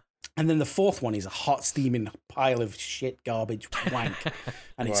 And then the fourth one is a hot steaming pile of shit, garbage, wank,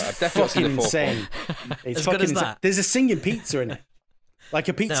 and it's Right, I've definitely seen fucking the fourth one. insane. It's As fucking good as insane. that? There's a singing pizza in it, like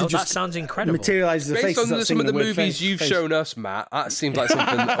a pizza No, that just sounds incredible. materializes the face. Based on starts some of singing the word movies face- you've face. shown us, Matt, that seems like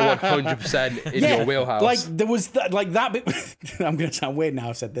something 100% in your wheelhouse. Like there was that bit. I'm going to sound weird now.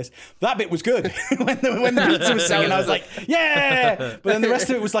 I've said this. That bit was good when the pizza was singing. I was like, yeah. But then the rest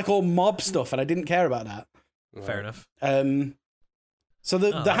of it was like all mob stuff, and I didn't care about that. Fair enough. So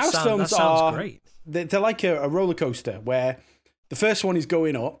the Oh, that house sound- films that sounds are great. they're like a roller coaster where the first one is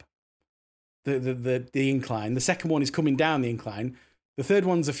going up the incline, the second one is coming down the incline, the third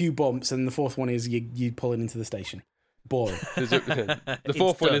one's a few bumps, and the fourth one is you pulling into the station. Boring. the It's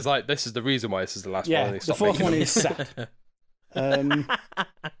fourth one done. is like, this is the reason why this is the last one. Yeah, and they the stopped fourth making one them. is sad.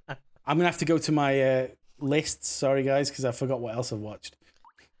 I'm gonna have to go to my lists. Sorry guys, because I forgot what else I've watched.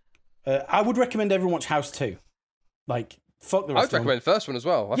 I would recommend everyone watch House 2. Like, fuck the I rest would of them. recommend the first one as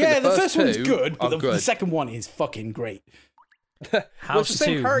well. I Yeah, think the first one's two good, but are the second one is fucking great. House the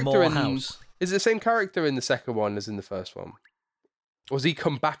same 2, character more in- house. Is it the same character in the second one as in the first one? Or does he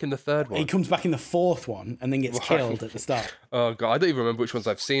come back in the third one? He comes back in the fourth one and then gets Right. killed at the start. Oh god, I don't even remember which ones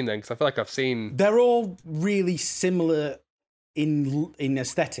I've seen then, because I feel like I've seen. They're all really similar in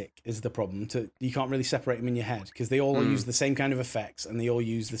aesthetic. Is the problem? You can't really separate them in your head because they all use the same kind of effects and they all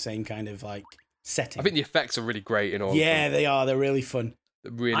use the same kind of like setting. I think the effects are really great in all. Yeah, of they are. They're really fun.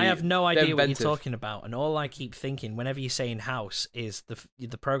 them. Really, I have no they're idea what you're inventive. talking about, and all I keep thinking whenever you say in house is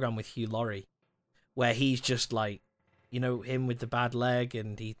the program with Hugh Laurie, where he's just like, him with the bad leg,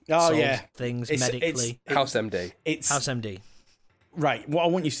 and he solves things medically. House MD. It's House MD. right. What I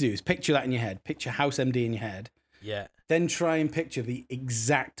want you to do is picture that in your head. Picture House MD in your head. Yeah. Then try and picture the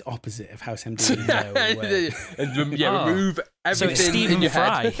exact opposite of House MD. In your head. No way. And Oh. remove So it's everything in Stephen your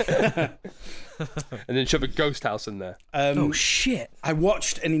Fry. head, and then shove a ghost house in there. Oh shit! I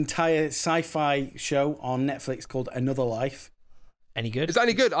watched an entire sci-fi show on Netflix called Another Life. Any good? Is that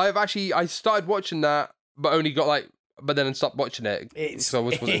any good? I started watching that, but only got but then stopped watching it. It's I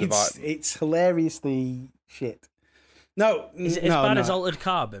wasn't invited. it's hilariously shit. No, Is it as no, bad no. as Altered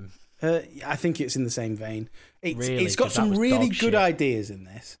Carbon? I think it's in the same vein. Really? It's got 'Cause that some was really dog good shit. ideas in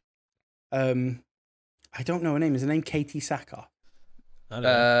this. I don't know her name. Is her name Katie Sackhoff? I don't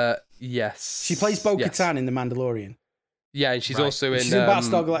know. Yes. She plays Bo Yes. Katan in The Mandalorian. Yeah, and she's Right. also in. She's in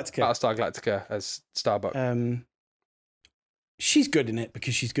Battlestar Galactica. Battlestar Galactica as Starbuck. She's good in it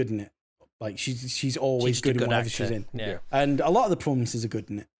because she's good in it. Like she's always She's just a good in whatever she's actor. in. Yeah. And a lot of the performances are good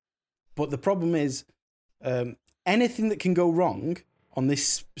in it. But the problem is, anything that can go wrong on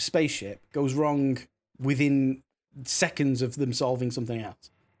this spaceship goes wrong within seconds of them solving something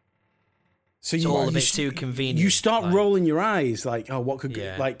else. So It's all a bit too convenient. You start like- rolling your eyes like, oh, what could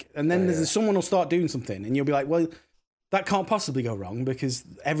Yeah. and then someone will start doing something, and you'll be like, well, that can't possibly go wrong because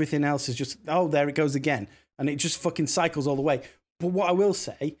everything else is just, oh, there it goes again, and it just fucking cycles all the way. But what I will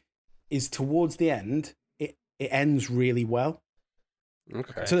say is, towards the end, it ends really well.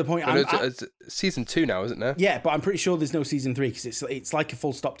 Okay. To the point, Well, I'm, it's season 2 now, isn't there? yeah, but I'm pretty sure there's no season 3 because it's like a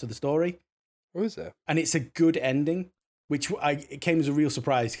full stop to the story, Or is there? and it's a good ending, which it came as a real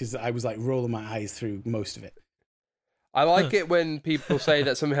surprise because I was like rolling my eyes through most of it. I like it when people say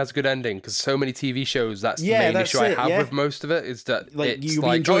that something has a good ending because so many TV shows. That's the Yeah, main that's issue I it, have yeah. with most of it is that Like it's you'll be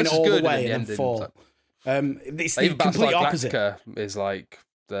like enjoying this it is all good the way and and then then it's fall. like, It's the even complete Battlestar opposite. Galactica is like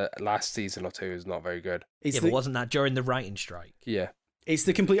the last season or two is not very good. It's Yeah, but wasn't that during the writing strike? Yeah, It's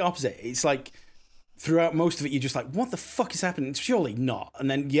the complete opposite. It's like throughout most of it, you're just like, what the fuck is happening? It's surely not.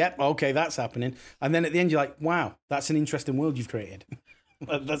 And then, yep, okay, that's happening. And then at the end, you're like, wow, that's an interesting world you've created.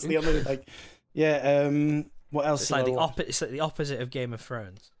 That's the other, like, yeah. What else? It's like it's like the opposite of Game of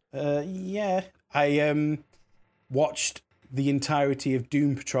Thrones. Yeah, I watched the entirety of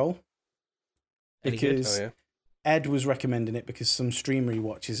Doom Patrol Any good? because Ed was recommending it because some streamer he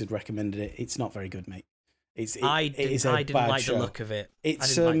watches had recommended it. It's not very good, mate. I didn't like show. the look of it. I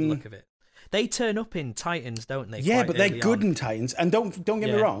It's didn't like the look of it. They turn up in Titans, don't they? Yeah, quite but they're early good on. in Titans, and don't get me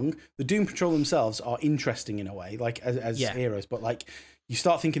Yeah. wrong. The Doom Patrol themselves are interesting in a way, like as Yeah. heroes. But like, you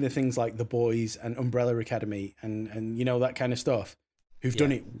start thinking of things like The Boys and Umbrella Academy, and you know that kind of stuff, who've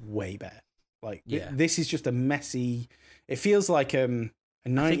done it way better. Like this is just a messy. It feels like a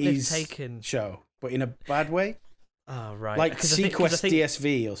 '90s show, but in a bad way. Oh right, Like Sequest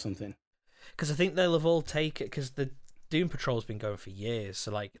DSV or something. Because I think they'll have all taken because the Doom Patrol's been going for years,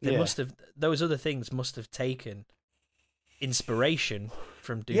 so like they must have those other things must have taken inspiration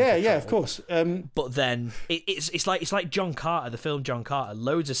from Doom Patrol. Yeah, of course. But then it's like John Carter, the film John Carter.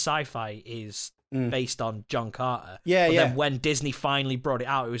 Loads of sci-fi is based on John Carter. Yeah, but yeah. Then when Disney finally brought it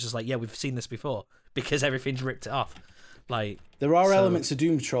out, it was just like, yeah, we've seen this before because everything's ripped it off. Like there are elements of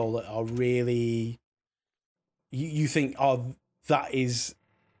Doom Patrol that are really you think, oh, that is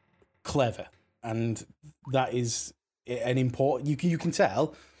clever and that is an important. You can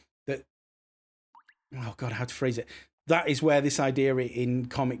tell that. Oh God, how to phrase it? That is where this idea in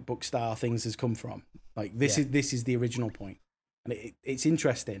comic book style things has come from. Like this is the original point, and it's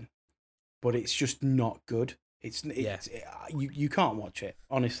interesting, but it's just not good. You can't watch it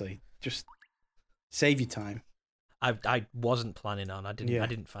honestly. Just save your time. I wasn't planning on. I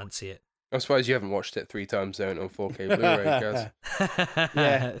didn't fancy it. I'm surprised you haven't watched it 3 times down on 4K Blu-ray, guys.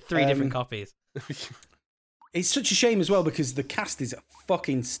 Yeah, 3 different copies. It's such a shame as well because the cast is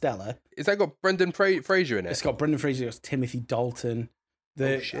fucking stellar. Is that got Brendan Fraser in it? It's got Brendan Fraser, it's got Timothy Dalton.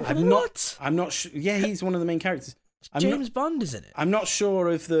 Shit. I'm not sure. Yeah, he's one of the main characters. James Bond is in it. I'm not sure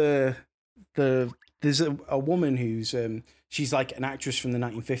if there's a woman who's she's like an actress from the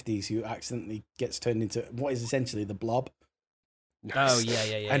 1950s who accidentally gets turned into what is essentially the Blob. Oh yeah.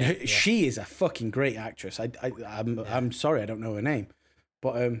 And she is a fucking great actress. I'm sorry I don't know her name,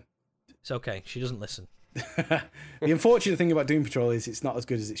 but it's okay. She doesn't listen. The unfortunate thing about Doom Patrol is it's not as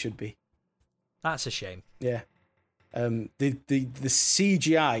good as it should be. That's a shame. Yeah. The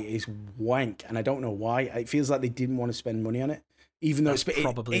CGI is wank, and I don't know why. It feels like they didn't want to spend money on it, even though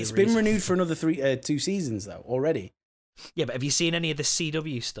it's been renewed for another 2 seasons though already. Yeah, but have you seen any of the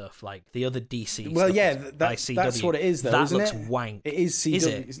CW stuff, like the other DC? Well, stuff yeah, by CW? that's what it is, though. That isn't looks it? wank. It is CW. Is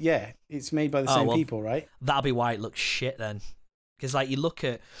it? Yeah, it's made by the same people, right? That'll be why it looks shit then, because like you look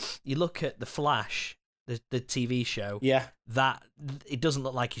at the Flash, the TV show. Yeah, that it doesn't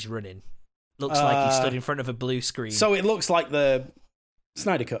look like he's running. Looks like he stood in front of a blue screen. So it looks like the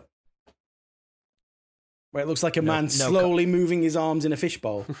Snyder Cut, where it looks like a man slowly moving his arms in a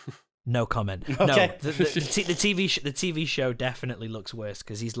fishbowl. No comment. Okay. No, the TV show definitely looks worse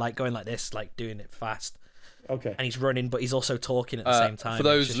because he's like going like this, like doing it fast. Okay. And he's running, but he's also talking at the same time. For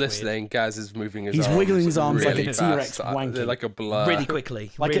those listening, Gaz is moving his arms. He's wiggling his arms really like a T-Rex wanking. They're like a blur. Really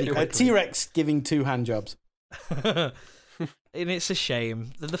quickly. Like really a T-Rex giving 2 hand jobs. And it's a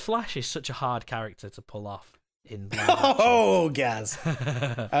shame. The Flash is such a hard character to pull off in live Oh, Gaz.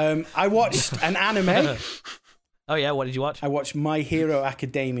 I watched an anime. Oh, yeah? What did you watch? I watched My Hero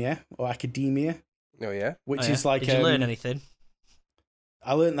Academia. Oh, yeah? Which is like... Did you learn anything?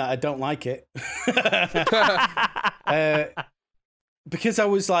 I learned that I don't like it. Because I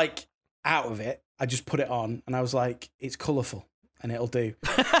was like out of it, I just put it on and I was like, it's colourful and it'll do.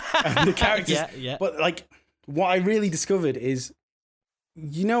 And the characters... Yeah. But like, what I really discovered is,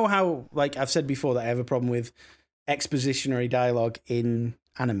 you know how, like I've said before, that I have a problem with expositionary dialogue in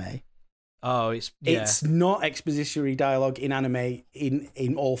anime. Oh, it's not expositionary dialogue in anime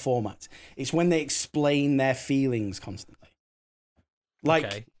in all formats. It's when they explain their feelings constantly.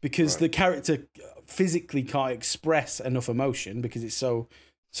 Like, because the character physically can't express enough emotion because it's so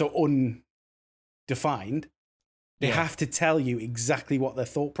undefined. They have to tell you exactly what their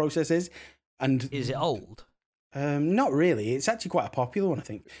thought process is. And is it old? Not really. It's actually quite a popular one, I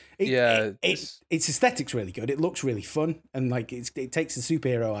think. Its aesthetic's really good. It looks really fun, and like it takes the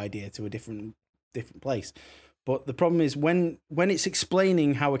superhero idea to a different place. But the problem is when it's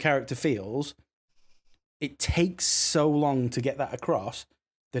explaining how a character feels, it takes so long to get that across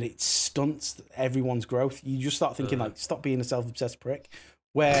that it stunts everyone's growth. You just start thinking like, stop being a self-obsessed prick.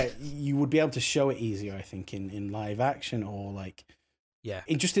 Where you would be able to show it easier, I think, in live action or like,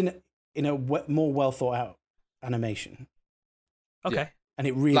 in a more well thought out animation. Okay. Yeah. And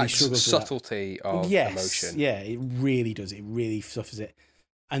it really like struggles subtlety with that. of emotion. Yeah, it really does. It really suffers it.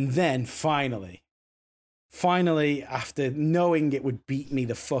 And then finally, after knowing it would beat me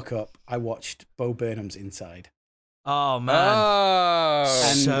the fuck up, I watched Bo Burnham's Inside. Oh man,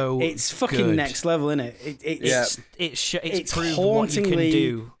 and so it's fucking good. Next level, isn't it? It's proved hauntingly what you can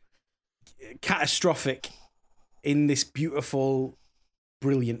do. Catastrophic in this beautiful,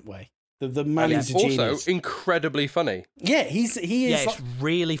 brilliant way. The man is a also genius. Incredibly funny. Yeah, he is. Yeah, it's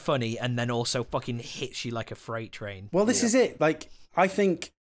really funny, and then also fucking hits you like a freight train. Well, this is it. Like, I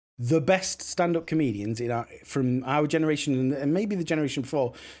think the best stand-up comedians from our generation and maybe the generation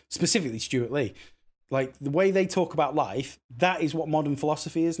before, specifically Stuart Lee. Like, the way they talk about life, that is what modern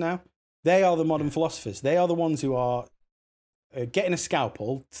philosophy is now. They are the modern philosophers. They are the ones who are getting a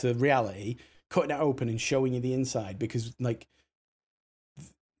scalpel to reality, cutting it open and showing you the inside. Because, like,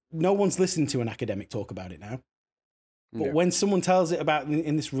 no one's listening to an academic talk about it now. But when someone tells it about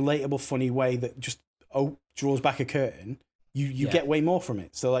in this relatable, funny way that just draws back a curtain, you get way more from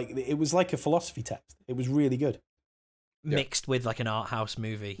it. So, like, it was like a philosophy text. It was really good. Mixed with, like, an art house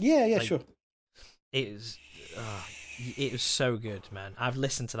movie. Yeah, like, sure. It was so good, man. I've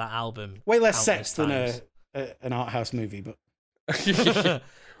listened to that album way less sex times. than an art house movie, but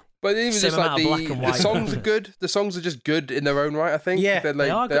but even just like the songs are good. The songs are just good in their own right. I think. Yeah,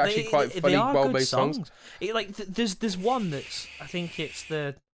 they're actually quite funny, well-made songs. There's one that's, I think it's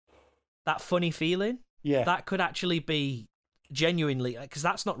that funny feeling. Yeah, that could actually be genuinely, because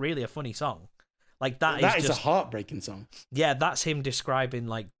that's not really a funny song. Like that is just a heartbreaking song. Yeah, that's him describing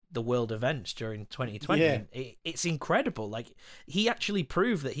like the world events during 2020. Yeah. It's incredible. Like, he actually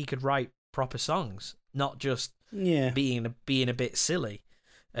proved that he could write proper songs, not just being a bit silly.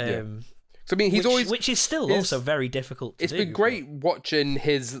 So I mean, which is still also very difficult to do. It's been great watching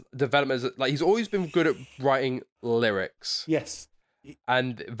his development. Like, he's always been good at writing lyrics. Yes.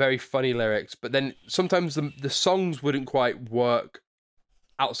 And very funny lyrics, but then sometimes the songs wouldn't quite work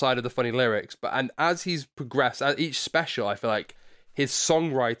outside of the funny lyrics. And as he's progressed, at each special, I feel like his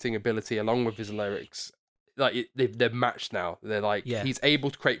songwriting ability, along with his lyrics, like they're matched now. They're like he's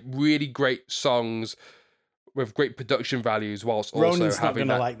able to create really great songs with great production values, whilst Ronan's also having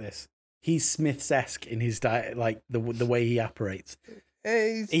not gonna like this. He's Smiths-esque in his diet, like the way he operates.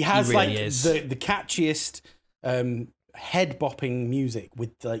 He has the catchiest, head bopping music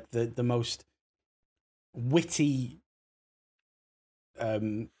with like the most witty,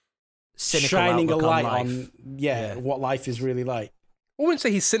 shining a light on what life is really like. I wouldn't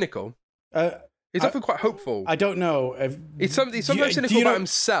say he's cynical. He's often quite hopeful. I don't know. He's sometimes cynical about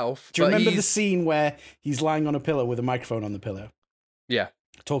himself. Do you remember the scene where he's lying on a pillow with a microphone on the pillow? Yeah.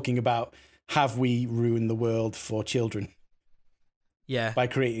 Talking about, have we ruined the world for children? Yeah. By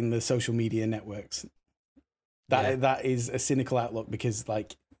creating the social media networks. That is a cynical outlook, because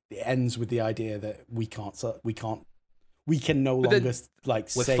like it ends with the idea that we can no longer save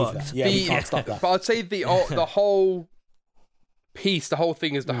that. Yeah, we can't stop that. But I'd say the whole piece, the whole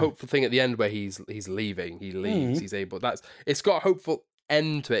thing is the hopeful thing at the end where he's leaving. He leaves. He's able. It's got a hopeful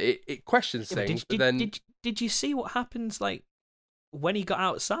end to it. It questions things, but then did you see what happens like when he got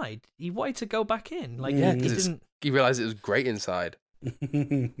outside? He wanted to go back in. Like he realized it was great inside.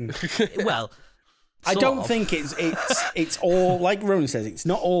 Well, I don't think it's all, like Ronan says, it's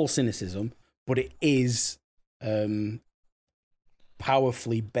not all cynicism, but it is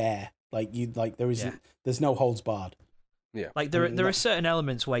powerfully bare. There's no holds barred. Yeah. Like there are certain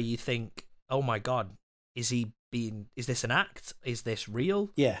elements where you think, oh my God, is this an act? Is this real?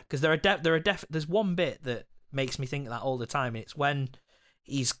 Yeah. Because there's one bit that makes me think that all the time. It's when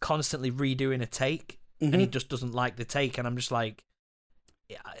he's constantly redoing a take and he just doesn't like the take, and I'm just like,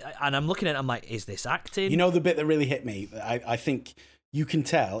 and I'm looking at it, I'm like, is this acting? You know, the bit that really hit me, I think you can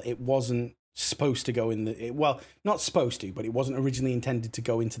tell it wasn't supposed to go in not supposed to, but it wasn't originally intended to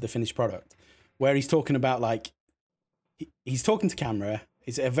go into the finished product, where he's talking about like, he's talking to camera.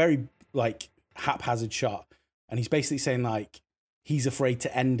 It's a very like haphazard shot, and he's basically saying like he's afraid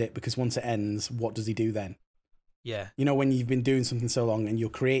to end it because once it ends, what does he do then? Yeah. You know, when you've been doing something so long and you're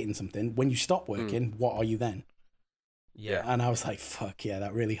creating something, when you stop working, what are you then? Yeah. And I was like, fuck yeah,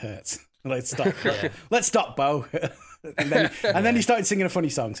 that really hurts. Let's stop. Let's stop, Bo. and then he started singing a funny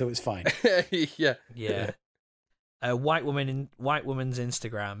song, so it was fine. Yeah. Yeah. White woman's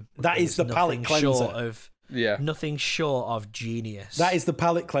Instagram. That is the palate cleanser. Nothing short of genius. That is the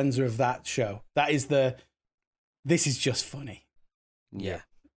palate cleanser of that show. That is the this is just funny. Yeah.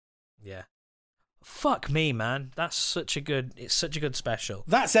 Fuck me, man. It's such a good special.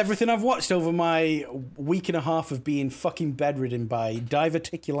 That's everything I've watched over my week and a half of being fucking bedridden by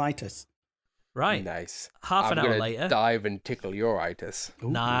diverticulitis. Right. Nice. Half an hour later. Dive and tickle your itis. Ooh.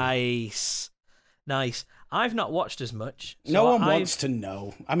 Nice. I've not watched as much. So No one wants to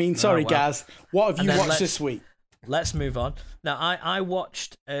know. I mean, sorry, well. Gaz. What have you watched this week? Let's move on. Now, I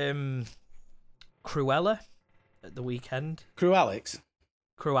watched Cruella at the weekend. Cruellix.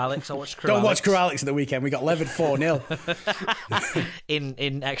 I watched Cruellix. Don't watch Cruellix at the weekend. We got levered 4-0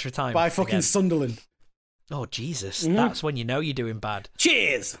 in extra time by fucking again. Sunderland. Oh Jesus, that's when you know you're doing bad.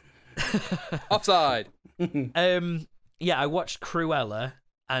 Cheers. Offside. Yeah, I watched Cruella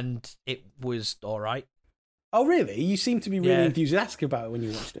and it was all right. Oh really? You seem to be really Yeah. enthusiastic about it when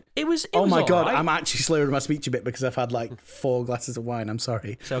you watched it. It was. Oh my all god, right. I'm actually slurring my speech a bit because I've had like 4 glasses of wine. I'm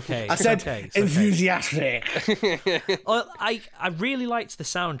sorry. It's okay. I said it's enthusiastic. Well, I really liked the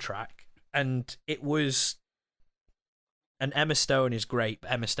soundtrack, and it was. And Emma Stone is great.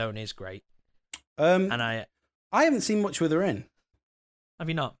 And I I haven't seen much with her in. have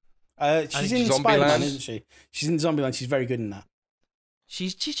you not? She's in Zombieland. Spider-Man, isn't she? She's in Zombieland. She's very good in that.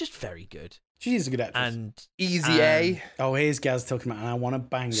 She's just very good. She is a good actress. And Easy A. Oh, here's Gaz talking about, and I want to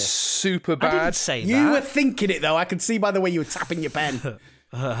bang her. Super I didn't bad. say You were that. thinking it though. I could see by the way you were tapping your pen.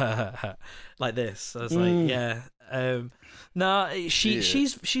 Like this. I was like, yeah. No, Yeah.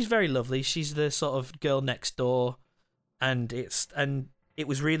 she's very lovely. She's the sort of girl next door, and it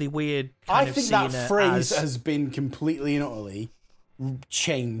was really weird. I Kind think of that seeing her phrase as- has been completely and utterly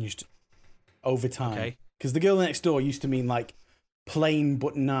changed over time. Okay. Because the girl next door used to mean like plain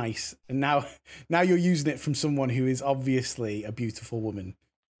but nice, and now you're using it from someone who is obviously a beautiful woman.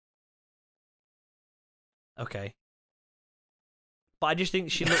 Okay. But I just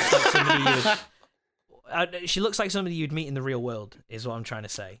think she looks like somebody she looks like somebody you'd meet in the real world, is what I'm trying to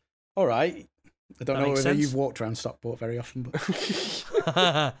say. All right. I don't That know makes whether sense? you've walked around Stockport very often,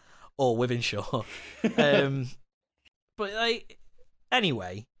 but Or Wythenshawe. But like,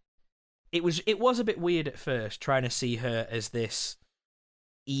 anyway, it was a bit weird at first trying to see her as this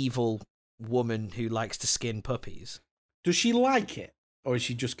evil woman who likes to skin puppies. does she like it, or is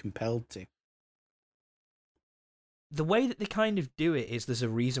she just compelled to? The way that they kind of do it is there's a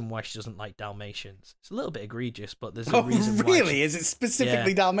reason why she doesn't like Dalmatians. It's a little bit egregious, but there's a reason why. Really? Is it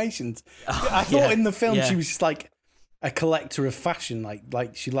specifically Yeah. Dalmatians? Oh, I thought yeah, in the film yeah. she was just like a collector of fashion,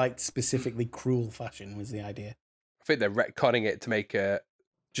 like she liked specifically cruel fashion was the idea. I think they're retconning it to make it.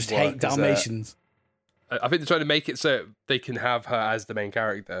 Just work hate as a- Dalmatians. I think they're trying to make it so they can have her as the main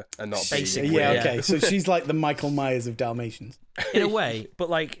character and not Basically, be. Yeah, yeah. okay. So she's like the Michael Myers of Dalmatians. In a way, but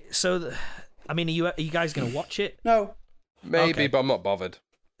like, I mean, are you guys gonna watch it? No. Maybe, Okay. but I'm not bothered.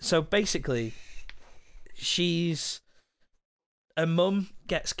 So basically, her mum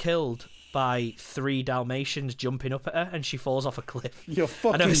gets killed by 3 Dalmatians jumping up at her, and she falls off a cliff. You're I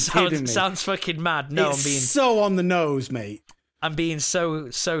fucking know it kidding me. sounds fucking mad. No, It's so on the nose, mate. I'm being so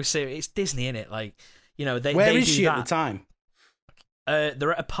serious. It's Disney, innit? Like, you know, they Where they is do she that. at the time?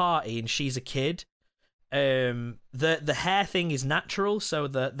 They're at a party and she's a kid. The hair thing is natural, so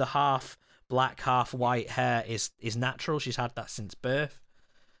the half black, half white hair is natural. She's had that since birth.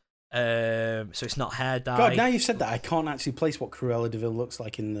 So it's not hair dye. God, now you've said that, I can't actually place what Cruella de Vil looks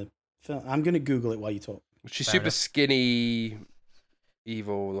like in the film. I'm going to Google it while you talk. She's Fair super enough. skinny,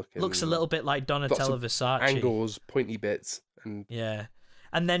 evil looking. Looks a little bit like Donatella of Versace. angles, pointy bits, and Yeah.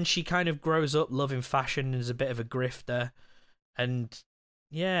 And then she kind of grows up loving fashion and is a bit of a grifter. And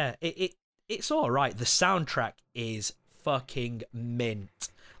yeah, it's all right. The soundtrack is fucking mint.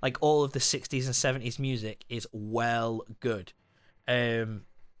 Like all of the 60s and 70s music is well good. And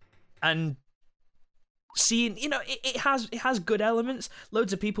seeing, you know, it has good elements.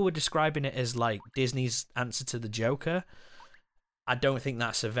 Loads of people were describing it as like Disney's answer to the Joker. I don't think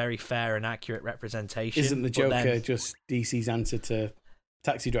that's a very fair and accurate representation. Isn't the but Joker then, just DC's answer to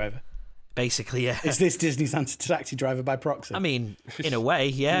Taxi Driver? basically, yeah. Is this Disney's answer to Taxi Driver by proxy? I mean, in a way,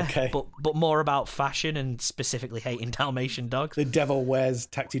 yeah. Okay. But more about fashion and specifically hating Dalmatian dogs. The devil wears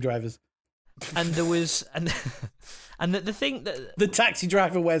taxi drivers. And there was and the thing that The Taxi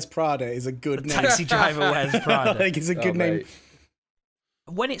Driver Wears Prada is a good name. Taxi Driver Wears I Prada. think it's a good name. mate.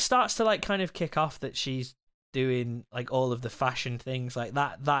 When it starts to like kind of kick off that she's doing like all of the fashion things like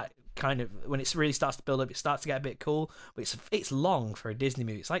that kind of, when it really starts to build up, it starts to get a bit cool. But it's long for a Disney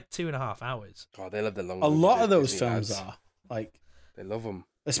movie. It's like 2.5 hours. Oh, they love the long. A lot of those Disney films ads. are like, They love them.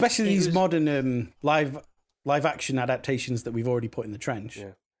 especially It these was- modern live action adaptations that we've already put in the trench.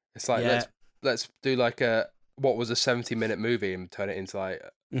 Yeah. It's like Yeah. let's do like what was a 70-minute movie and turn it into like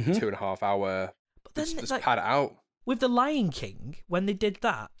Mhm. 2.5 hour then, just pad it out. With The Lion King, when they did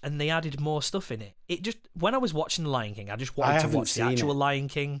that and they added more stuff in it, when I was watching The Lion King, I just wanted to watch the actual Lion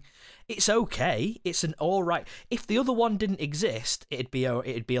King. It's okay. It's an all right. If the other one didn't exist, it'd be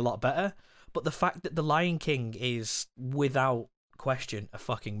a lot better. But the fact that The Lion King is without question a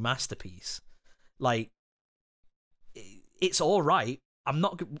fucking masterpiece, like, it's all right. I'm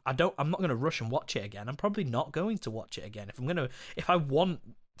not going to rush and watch it again. I'm probably not going to watch it again. If I want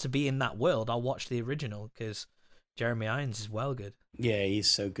to be in that world, I'll watch the original because Jeremy Irons is well good. Yeah,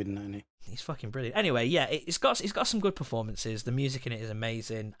 he's so good in that, isn't he? He's fucking brilliant. Anyway, yeah, it's got some good performances. The music in it is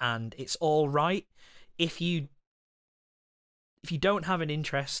amazing, and it's all right if you don't have an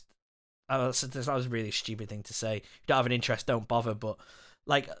interest. Oh, that was a really stupid thing to say. If you don't have an interest, don't bother. But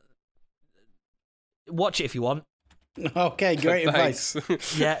like, watch it if you want. Okay, great advice.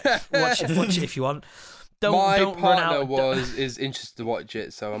 Yeah, watch it if you want. My don't partner run out. is interested to watch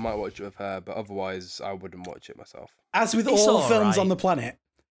it, so I might watch it with her. But otherwise, I wouldn't watch it myself. As with all films on the planet,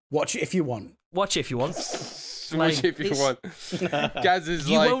 watch it if you want. Watch it if you want. Watch it if you want. Gaz is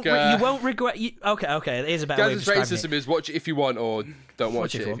you like... you won't regret... Okay, here's a better way of describing it. Gaz's rating system is watch it if you want, or don't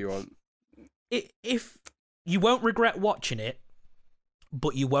watch it if you want. If you won't regret watching it,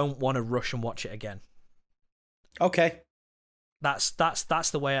 but you won't want to rush and watch it again. Okay. That's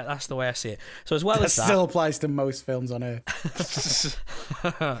the way I see it. So as well as that, still applies to most films on Earth.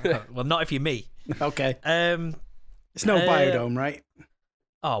 Well, not if you're me. Okay. It's no Biodome, right?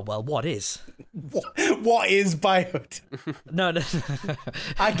 Oh well, what is? What is Biodome? No.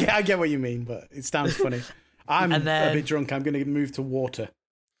 I get what you mean, but it sounds funny. I'm a bit drunk. I'm going to move to water.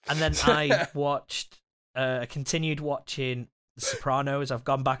 And then I continued watching The Sopranos. I've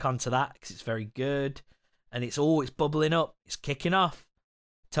gone back onto that because it's very good. And it's bubbling up. It's kicking off.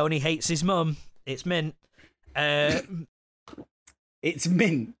 Tony hates his mum. It's mint. It's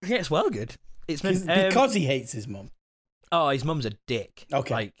mint. Yeah, it's well good. It's mint. Because he hates his mum. Oh, his mum's a dick.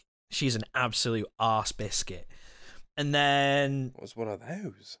 Okay. Like, she's an absolute arse biscuit. And then... What's one of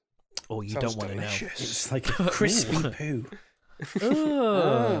those? Oh, you don't want to know. It's like a crispy poo.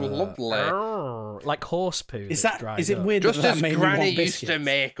 Oh, lovely. Like horse poo. Is it weird just that as made Granny used to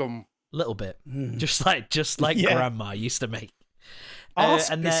make them? Little bit. Just like Yeah. Grandma used to make. Arse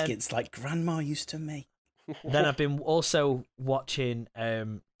and biscuits like Grandma used to make. Then I've been also watching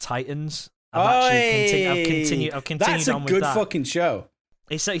Titans. I've continued That's on with that. That's a good fucking show.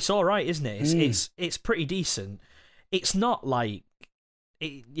 It's all right, isn't it? It's pretty decent. It's not like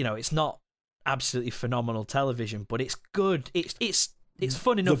it's not absolutely phenomenal television, but it's good. It's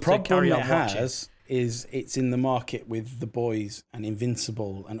fun enough to carry on watching. Is it's in the market with The Boys and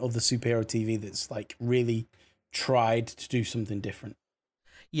Invincible and other superhero TV that's like really tried to do something different.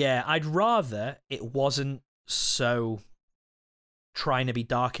 Yeah, I'd rather it wasn't so trying to be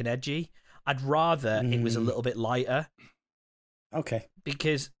dark and edgy. I'd rather it was a little bit lighter. Okay.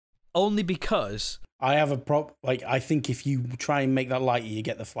 Because I have a I think if you try and make that lighter, you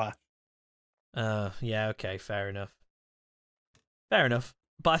get the Flash. Yeah, okay, fair enough.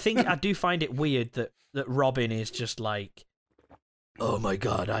 But I think I do find it weird that Robin is just like, oh my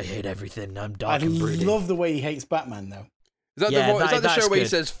god, I hate everything. I'm dark and brooding. I love the way he hates Batman, though. Is that the show where he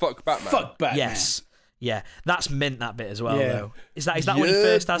says "fuck Batman"? Fuck Batman. Yes. Yeah, that's mint that bit as well, though. Is that when he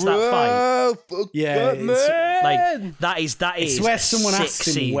first has that fight? Fuck yeah, like that is. It's where someone asks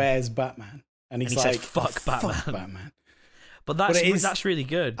him scene. Where's Batman, and he says, "Fuck Batman." Fuck Batman. But that's really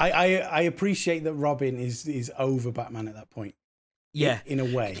good. I appreciate that Robin is over Batman at that point. Yeah, in a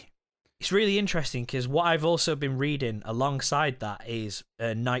way. It's really interesting because what I've also been reading alongside that is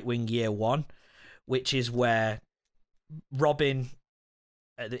Nightwing Year One, which is where Robin.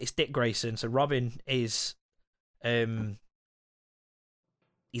 It's Dick Grayson. So Robin is, he's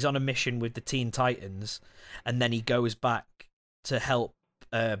on a mission with the Teen Titans, and then he goes back to help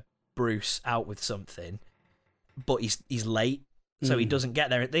Bruce out with something, but he's late, so he doesn't get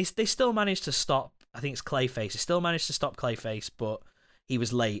there. They still managed to stop. I think it's Clayface. They still managed to stop Clayface, but he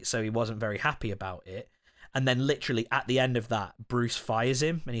was late, so he wasn't very happy about it. And then literally at the end of that, Bruce fires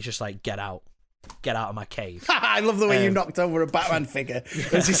him, and he's just like, "Get out of my cave." I love the way you knocked over a Batman figure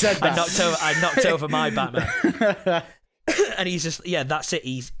as he said that. I knocked over my Batman. And he's just, that's it.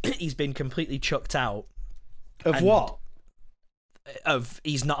 He's been completely chucked out. Of what?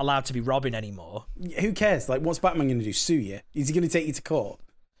 He's not allowed to be Robin anymore. Who cares? Like, what's Batman going to do? Sue you? Is he going to take you to court?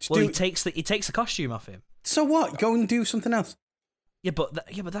 He takes the costume off him. So what? Go and do something else. Yeah, but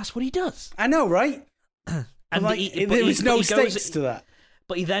that's what he does. I know, right? And there was no stakes to that.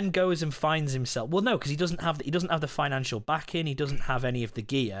 But he then goes and finds himself. Well, no, because he doesn't have the financial backing. He doesn't have any of the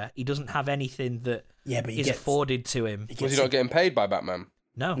gear. He doesn't have anything that is afforded to him. Was he not getting paid by Batman?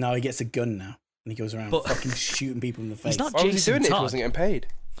 No, he gets a gun now. and he goes around But- fucking shooting people in the face. He's not Why was he Jason doing it if he Todd. wasn't getting paid?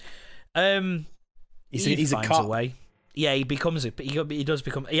 He's a finds cop. a way. Yeah, he becomes he does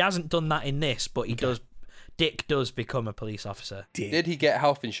become. He hasn't done that in this, but he does. Dick does become a police officer. Did he get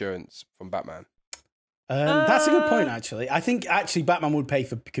health insurance from Batman? That's a good point, actually. I think actually Batman would pay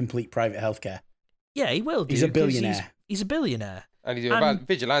for complete private healthcare. Yeah, he will. He's a 'cause billionaire. He's a billionaire. And he's a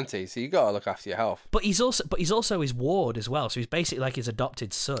vigilante, so you got to look after your health. But he's also his ward as well. So he's basically like his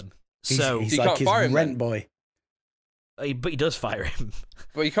adopted son. He's So like can't his fire him rent then. boy. but he does fire him.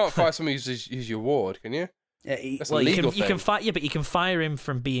 But you can't fire someone who's your ward, can you? Yeah, That's Well, a you legal can thing. fire. Yeah, but you can fire him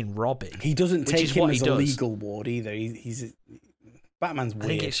from being Robin. he doesn't Which take is him what as he a does. legal ward either. Batman's weird. I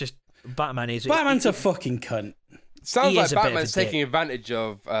think it's just Batman is. Batman's a fucking cunt. Sounds he like is a bit of a Batman's dick. taking advantage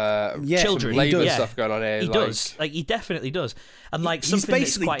of Children, some labour he does. stuff going on here. He like, does. Like he definitely does. And like He's something that's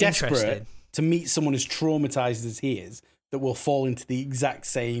basically quite desperate interesting. to meet someone as traumatized as he is that will fall into the exact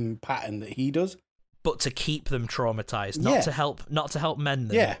same pattern that he does. But to keep them traumatized, Yeah. not to help mend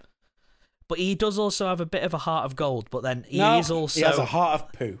them. Yeah. But he does also have a bit of a heart of gold. But then he No, is also. he has a heart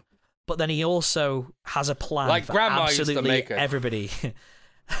of poo. But then he also has a plan Like for Grandma used to absolutely make it. everybody.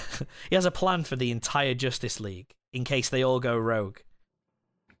 He has a plan for the entire Justice League in case they all go rogue.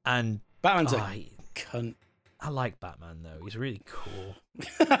 And Batman's I a cunt. like Batman though. He's really cool.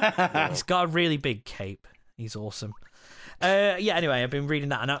 He's got a really big cape. He's awesome. Yeah. Anyway, I've been reading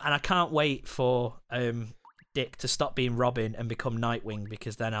that, and I can't wait for Dick to stop being Robin and become Nightwing,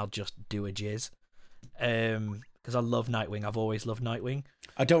 because then I'll just do a jizz. Because I love Nightwing. I've always loved Nightwing.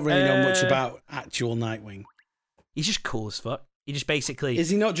 I don't really know much about actual Nightwing. He's just cool as fuck. He just basically Is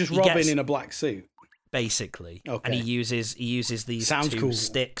he not just he Robin gets- in a black suit? basically, Okay. and he uses these Sounds two cool.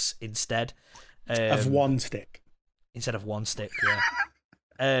 sticks instead Of one stick. instead of one stick. Yeah.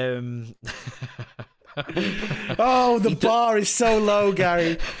 Oh, the bar is so low,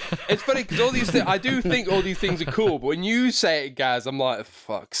 Gary. It's funny because all these things, I do think all these things are cool, but when you say it, Gaz, I'm like,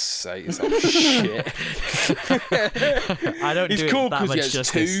 fuck's sake, it's like shit. I don't He's do cool it that because much he has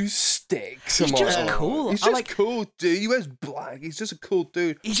justice. 2 sticks. He's I'm just like, cool. He's I just like- cool, dude. He wears black. He's just a cool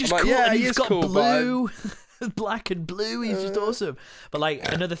dude. He's just I'm like, cool, yeah, and he he's is got cool, but blue, black and blue. He's just awesome. But like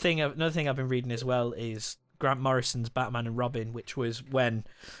another thing I've been reading as well is Grant Morrison's Batman and Robin, which was when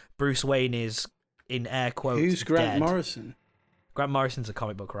Bruce Wayne is in air quotes. Who's Grant dead. Morrison? Grant Morrison's a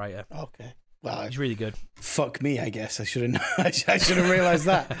comic book writer. Okay. Well, He's really good. fuck me, I guess. I should have I should have realized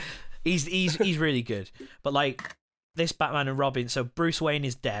that. He's really good. But like this Batman and Robin, so Bruce Wayne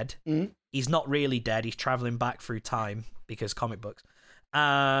is dead. Mhm. He's not really dead. He's traveling back through time because comic books.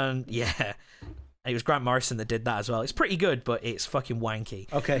 And yeah, and it was Grant Morrison that did that as well. It's pretty good, but it's fucking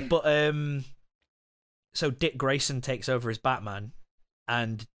wanky. Okay. But so Dick Grayson takes over as Batman,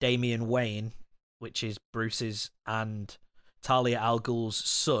 and Damian Wayne, which is Bruce's and Talia al Ghul's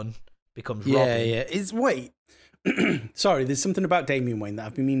son, becomes Yeah, Robin. yeah. Wait. Sorry, there's something about Damian Wayne that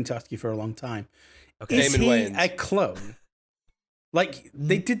I've been meaning to ask you for a long time. Okay. Is Damon he Wayans. a clone? Like,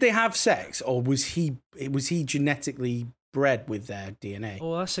 did they have sex, or was he genetically bred with their DNA?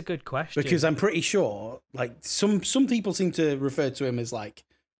 Oh, that's a good question. Because I'm pretty sure, like, some people seem to refer to him as like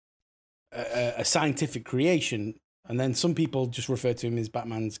a scientific creation, and then some people just refer to him as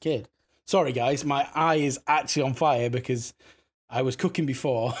Batman's kid. Sorry, guys, my eye is actually on fire because I was cooking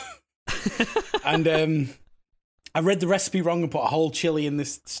before, and I read the recipe wrong and put a whole chili in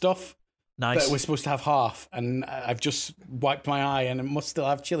this stuff. nice. But we're supposed to have half, and I've just wiped my eye, and it must still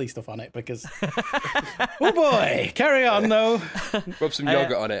have chili stuff on it because. Oh boy, carry on though. Rub some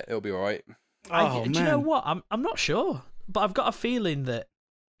yogurt on it. It'll be all right. Oh Do you know man, what? I'm not sure, but I've got a feeling that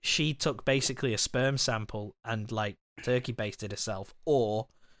she took basically a sperm sample and like turkey basted herself, or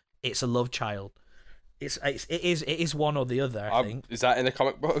it's a love child. It is one or the other. I think Is that in a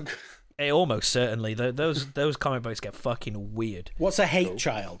comic book? it almost certainly. Those comic books get fucking weird. what's a hate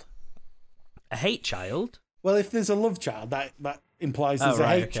child? A hate child. Well, if there's a love child, that implies there's a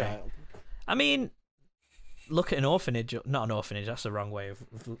hate child. I mean, look at an orphanage. Not an orphanage. That's the wrong way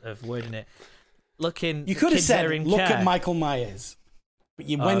of wording it. You could have kids that are said, in "Look care. at Michael Myers," but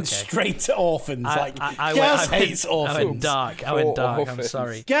you Oh, went okay. straight to orphans. I Gaz went- hates I went orphans. dark. I went dark. I'm Orphans.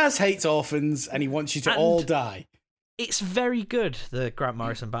 sorry. Gaz hates orphans, and he wants you to And- all die. It's very good. The Grant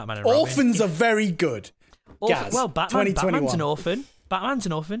Morrison Batman and Robin. Orphans are very good. Gaz, Well, Batman's 2021. an orphan. Batman's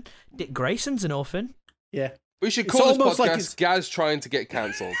an orphan. Dick Grayson's an orphan. Yeah, We should It's call this almost podcast like it's- Gaz trying to get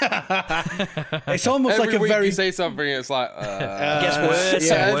cancelled. it's almost Every like a week very. you say something, it's like, Gets worse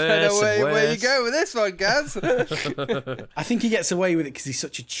yeah. and worse and where you worse. go with this one, Gaz? I think he gets away with it because he's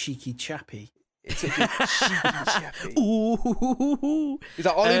such a cheeky chappy. It's a bit cheeky, chappy. Ooh. He's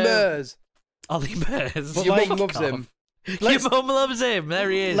like Ollie Murs. Ollie Murs. But Your like- mum loves him. Your mum loves him. There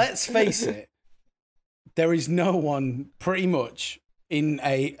he is. Let's face it. there is no one pretty much in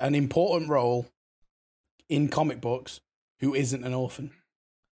an important role in comic books who isn't an orphan.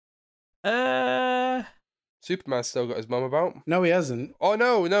 Superman's still got his mum about. No, he hasn't. Oh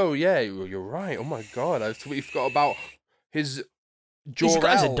no, yeah, you're right. Oh my god, I totally forgot about his. He's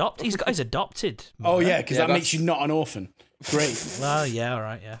got his adopted. Oh mother. yeah, because that makes you not an orphan. Great. Well, yeah, all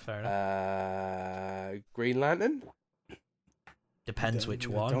right, yeah, fair enough. Green Lantern. Depends which I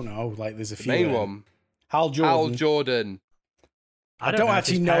one. don't know. Like, there's a The few. main one. Hal Jordan. Hal Jordan. I don't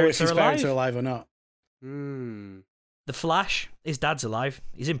actually know if his parents are alive or not. The Flash, his dad's alive.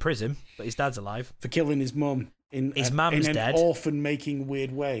 He's in prison, but his dad's alive. For killing his mum His mum's in dead. an orphan-making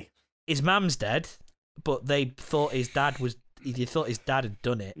weird way. His mum's dead, but they thought his dad was. They thought his dad had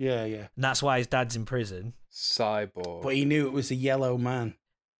done it, Yeah. and that's why his dad's in prison. Cyborg. But he knew it was a yellow man.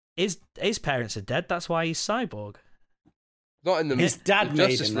 His parents are dead. That's why he's cyborg. Not in the His dad the made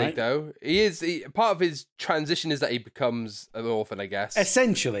Justice him, League, right? though. He part of his transition is that he becomes an orphan, I guess.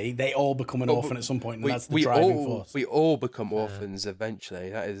 Essentially, they all become an But orphan at some point, and that's the driving force. We all become orphans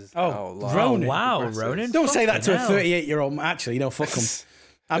eventually. That is Oh, life Ronan. Wow, progresses. Ronan. Don't say that to a Fucking hell. 38-year-old. Actually, no, fuck him.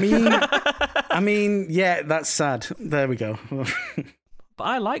 I mean, yeah, that's sad. There we go. But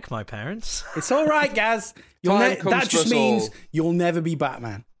I like my parents. It's all right, Gaz. Time comes That for just us means all. you'll never be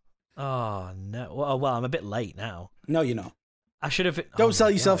Batman. Oh no. Well, I'm a bit late now. No, you're not. I should have. Don't sell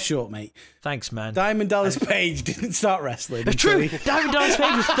yourself short, mate. Thanks, man. Diamond Dallas Page didn't start wrestling. It's true. Diamond Dallas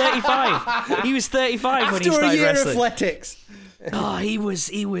Page was 35. He was 35 when he After a started year wrestling. athletics. Oh, he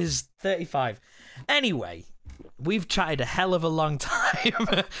was 35. Anyway, we've chatted a hell of a long time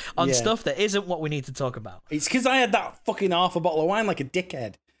on Yeah. stuff that isn't what we need to talk about. It's because I had that fucking half a bottle of wine like a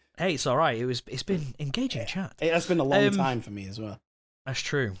dickhead. Hey, it's all right. It's been engaging chat. It has been a long time for me as well. That's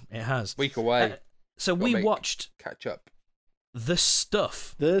true. It has. Week away. So Gotta we make- watched Catch up. The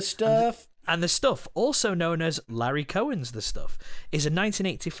Stuff. The stuff. And The Stuff, also known as Larry Cohen's The Stuff, is a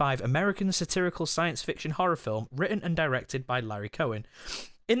 1985 American satirical science fiction horror film written and directed by Larry Cohen.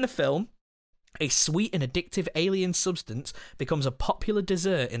 In the film, a sweet and addictive alien substance becomes a popular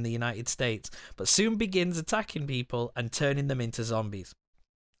dessert in the United States, but soon begins attacking people and turning them into zombies.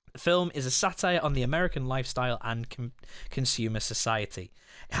 The film is a satire on the American lifestyle and consumer society.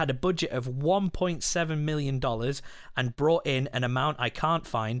 It had a budget of $1.7 million and brought in an amount I can't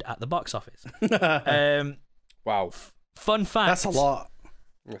find at the box office. Wow. Fun fact. That's a lot.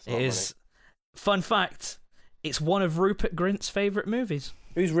 That's It not is. Fun fact. It's one of Rupert Grint's favourite movies.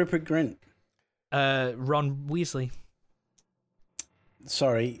 Who's Rupert Grint? Ron Weasley.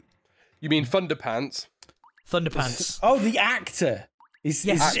 Sorry. money. You mean Thunderpants? Thunderpants. Oh, the actor. Is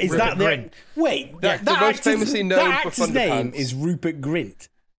Yes, that Rupert the Grint. Wait? The actor most famously known that for actor's name Thunderpants. is Rupert Grint.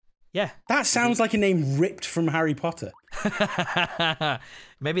 Yeah. That sounds like a name ripped from Harry Potter.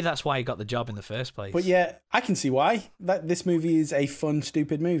 Maybe that's why he got the job in the first place. But yeah, I can see why. That this movie is a fun,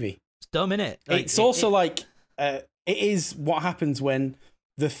 stupid movie. It's dumb, innit? It's also like it is what happens when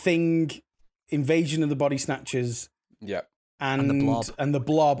the Thing, Invasion of the Body Snatchers, Yeah. and the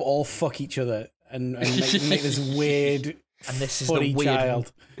Blob all fuck each other and make this weird, And this is funny the weird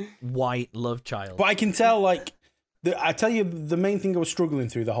child. white love child. But I can tell, like, I tell you, the main thing I was struggling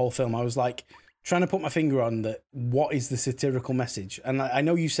through the whole film, I was like trying to put my finger on that. What is the satirical message? And I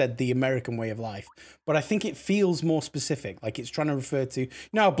know you said the American way of life, but I think it feels more specific. Like it's trying to refer to,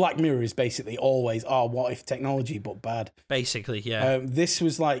 Black Mirror is basically always, what if technology, but bad. Basically, yeah. This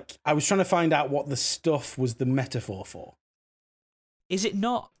was like, I was trying to find out what the stuff was the metaphor for. Is it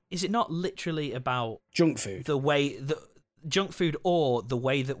not literally about Junk food. the way the junk food or the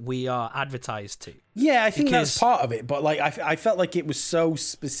way that we are advertised to? Yeah, I think that's Because- part of it, but like I felt like it was so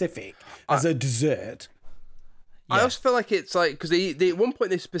specific as a dessert. I Yeah. also feel like it's like because they at one point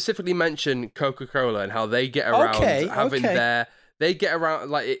they specifically mention Coca-Cola and how they get around having their they get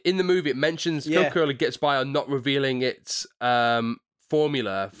around like in the movie it mentions Yeah. Coca-Cola gets by on not revealing its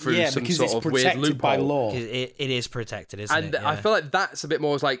formula through some because sort it's of weird protected loophole. by law. It is protected, isn't And it? I Yeah. feel like that's a bit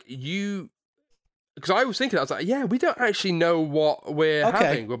more like you because I was thinking I was like yeah we don't actually know what we're Okay,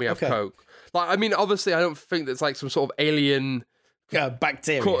 having when we have okay. Coke. Like I mean obviously I don't think that's like some sort of alien.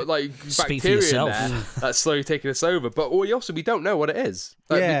 Bacteria. Like Speak for bacteria in yourself. there that's slowly taking us over. But we don't know what it is.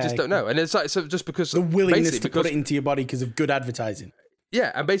 Like, Yeah. we just don't know. And it's like so just because The willingness basically to put it into your body because of good advertising.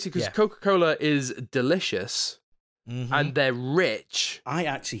 yeah, and basically because Yeah. Coca-Cola is delicious Mhm. and they're rich, I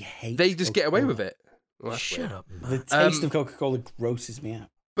actually hate. they just get away Coca-Cola. with it. Well, that's Shut weird. up, The man. taste of Coca-Cola grosses me out.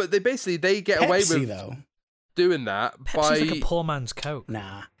 But they get away Pepsi with though, doing that Pepsi's by like a poor man's Coke.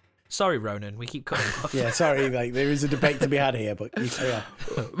 nah. Sorry, Ronan. We keep cutting off. Yeah, sorry. Like there is a debate to be had here, but you carry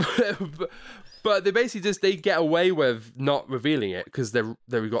on. But they basically they get away with not revealing it because they've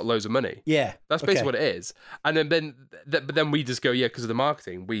got loads of money. Yeah, That's basically what it is. And then we just go, yeah, because of the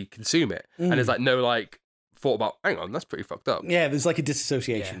marketing, we consume it, and there's like no like thought about. Hang on, that's pretty fucked up. Yeah, there's like a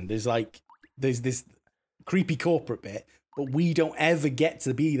disassociation. Yeah. There's this creepy corporate bit, but we don't ever get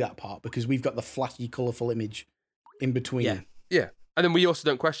to be that part because we've got the flashy, colourful image in between. Yeah. And then we also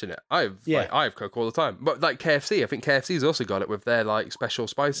don't question it. I have Coke all the time. But like KFC, I think KFC's also got it with their like special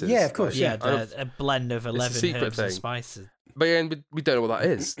spices. Yeah, of course. Yeah, a blend of 11 herbs and spices. But yeah, we don't know what that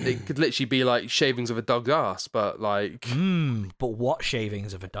is. It could literally be like shavings of a dog's ass, but like... But what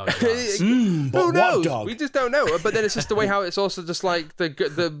shavings of a dog's ass? But who knows? What dog? We just don't know. But then it's just the way how it's also just like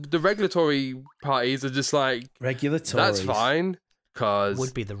the regulatory parties are just like... Regulatory. That's fine,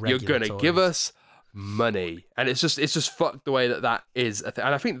 because you're going to give us money. And it's just fucked the way that is. And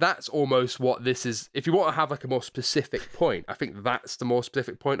I think that's almost what this is. If you want to have like a more specific point, I think that's the more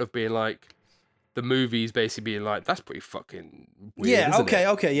specific point of being like... The movie's basically being like, that's pretty fucking weird. Yeah, isn't it?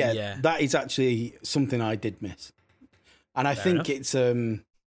 Okay, yeah. That is actually something I did miss. And I think it's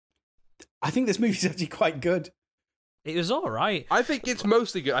I think this movie's actually quite good. It was all right. I think it's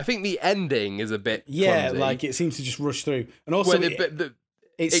mostly good. I think the ending is a bit clumsy. Like it seems to just rush through. And also it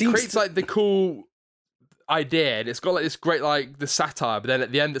creates like the cool idea, and it's got like this great like the satire, but then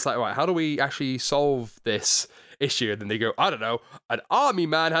at the end it's like, right, how do we actually solve this issue? And then they go, I don't know, an army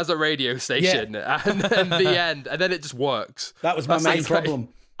man has a radio station, and then the end, and then it just works. That was my main problem.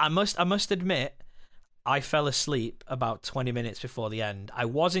 I must admit, I fell asleep about 20 minutes before the end. I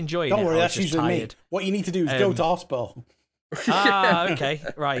was enjoying it. Don't worry, that's just usually tired. me. What you need to do is go to hospital. Okay,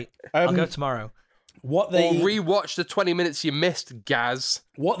 right. I'll go tomorrow. Or rewatch the 20 minutes you missed, Gaz.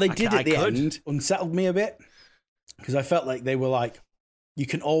 What they did at the end unsettled me a bit, because I felt like they were like, you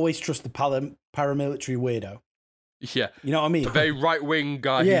can always trust the paramilitary weirdo. Yeah. You know what I mean? A very right-wing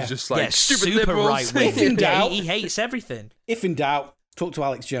guy who's just like, stupid super liberals. Right-wing. If in doubt, he hates everything. If in doubt, talk to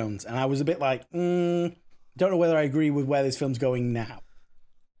Alex Jones. And I was a bit like, don't know whether I agree with where this film's going now.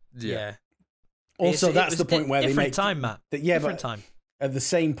 Yeah. Also, that's the point where they make... Different time, Matt. Different time. At the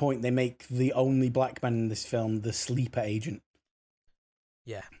same point, they make the only black man in this film the sleeper agent.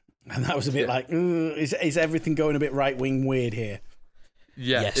 Yeah. And that was a bit like, is everything going a bit right-wing weird here?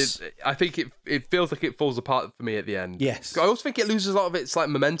 Yeah, yes. I think it feels like it falls apart for me at the end. Yes. I also think it loses a lot of its like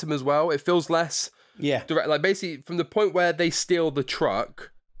momentum as well. It feels less direct. Like basically from the point where they steal the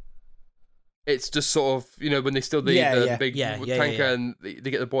truck, it's just sort of, when they steal the big tanker and they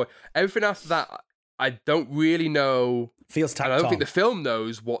get the boy. Everything after that, I don't really know. Feels tacked on. I don't on. think the film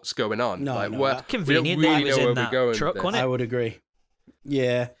knows what's going on. No, convenient we don't really that know was in where that we're going. truck, wasn't it? I would agree.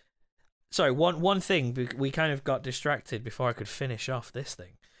 Yeah. Sorry, one thing, we kind of got distracted before I could finish off this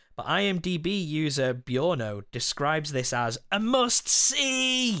thing. But IMDb user Bjorno describes this as a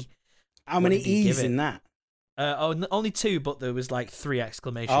must-see. How many E's in that? Only 2, but there was like 3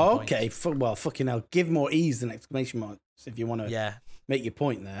 exclamation points. Okay. Well, fucking hell. Give more E's than exclamation marks if you want to make your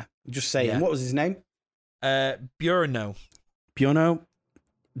point there. Just saying. Yeah. What was his name? Bjorno. Bjorno?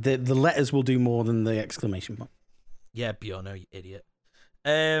 The letters will do more than the exclamation point. Yeah, Bjorno, you idiot.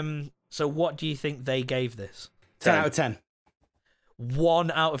 So what do you think they gave this? 10 out of 10.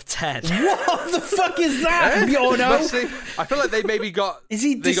 1 out of 10. What the fuck is that, Bjorno? I feel like they maybe got... Is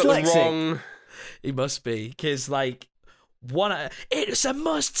he dyslexic? Got the wrong... He must be, because like, it's a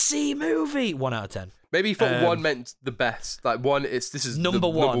must-see movie. 1 out of 10. Maybe he thought 1 meant the best. Like 1, this is number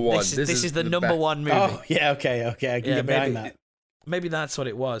one. This is the number 1 movie. Oh, yeah, okay. I can get behind that. Maybe that's what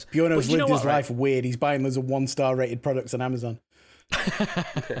it was. Bjorno's lived his life weird. He's buying loads of 1-star rated products on Amazon.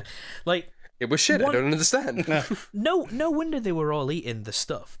 Like it was shit. I don't understand. No wonder they were all eating the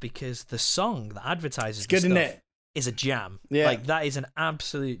stuff, because the song that advertises good, the stuff isn't it? Is a jam. Yeah. Like that is an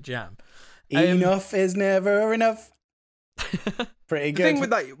absolute jam. Enough is never enough. Pretty good. The thing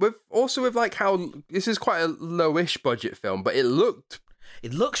with like with like how this is quite a lowish budget film, but it looks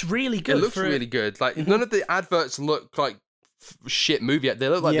really good. It looks really good. Like none of the adverts look like shit movie. They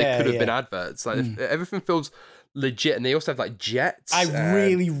look like they could have been adverts. Like everything feels legit, and they also have like jets. I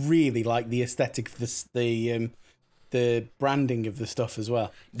really, really like the aesthetic of the branding of the stuff as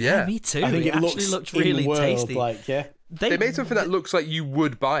well. Yeah, me too. I think it looks really tasty. Like, they made something that looks like you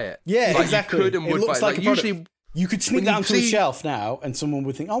would buy it. Yeah, like exactly. You could and would buy it. Like usually, you could sneak that onto a shelf now, and someone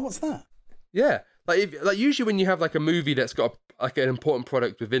would think, "Oh, what's that?" Yeah, like usually when you have like a movie that's got like an important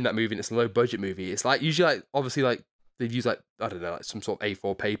product within that movie, and it's a low budget movie, it's like usually like obviously like they've used like I don't know like some sort of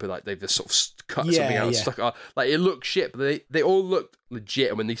A4 paper, like they've just sort of cut something out and stuck it on. Like it looks shit, but they all look legit.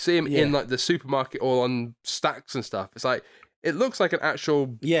 And when they see them in like the supermarket all on stacks and stuff, it's like it looks like an actual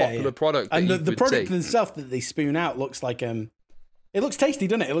popular product. And the product itself that they spoon out looks like It looks tasty,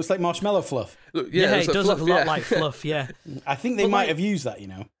 doesn't it? It looks like marshmallow fluff. Look, Yeah, it's it does look fluff, a lot yeah. like fluff. Yeah, I think they But, might like- have used that, you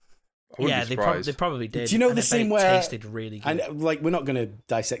know. I wouldn't yeah, be they surprised. probably did. Do you know and the I bet scene it where- tasted really good? And like, we're not going to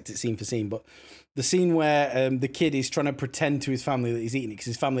dissect it scene for scene, but the scene where the kid is trying to pretend to his family that he's eating it because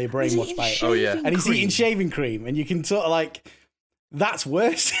his family are brainwashed by it. Oh, yeah. shaving And he's eating cream. shaving cream, and you can sort of like, that's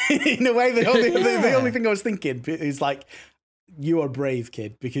worse in a way. The only thing I was thinking is like, you are brave,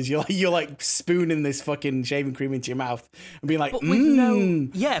 kid, because you're like spooning this fucking shaving cream into your mouth and being like, But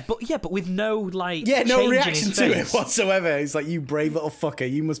with but with no like no change in reaction his to it face. whatsoever. It's like, you brave little fucker,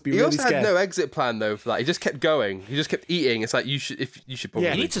 you must be He really also scared. had no exit plan though for that. He just kept going. He just kept eating. It's like you should probably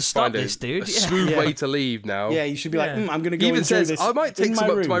Yeah. You need to just stop find this, dude. A Yeah. smooth Yeah. way to leave now. Yeah, you should be like, Yeah. I'm going to He go even enjoy says, this. "I might take in some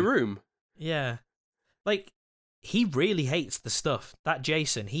my up to my room." room." Yeah, like he really hates the stuff. That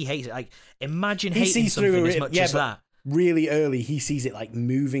Jason, he hates it. Like, imagine He hating sees through something it, as much yeah, as but- that. Really early, he sees it like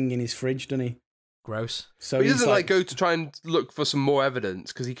moving in his fridge, doesn't he? Gross. So But he he's doesn't like go to try and look for some more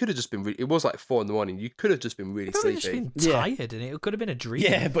evidence because he could have just been. It was like 4 a.m. You could have just been really Probably just sleepy. been Yeah. tired, and it could have been a dream.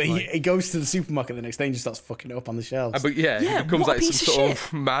 Yeah, but like, he goes to the supermarket the next day and just starts fucking it up on the shelves. But yeah, Yeah, he becomes what a like some piece of sort shit.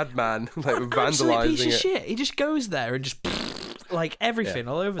 of madman, like what an absolute vandalizing piece of it. shit. He just goes there and just like everything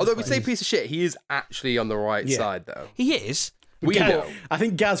all over. Although the we place. say piece of shit, he is actually on the right Yeah. side though. He is. We Gaz- know. I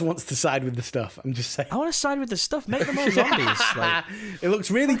think Gaz wants to side with the stuff. I'm just saying. I want to side with the stuff. Make them all zombies. Like, It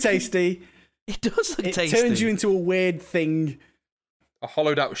looks really tasty. it does look It tasty. turns you into a weird thing. A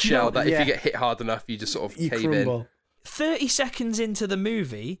hollowed out shell that if yeah. you get hit hard enough, you just sort of You cave crumble. 30 seconds into the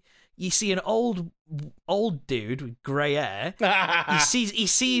movie, you see an old dude with grey hair. He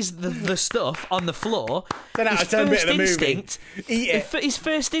sees the stuff on the floor. 10 out of His 10 bit first of the movie. instinct, Eat it. his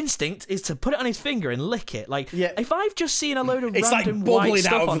first instinct is to put it on his finger and lick it. Like, Yeah. if I've just seen a load of It's like random white bubbling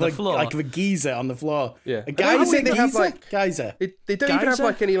stuff out on of the the floor, like a geyser on the floor. Yeah. A I don't geyser? think they have, Geyser? like- Geyser. They don't even have Geyser?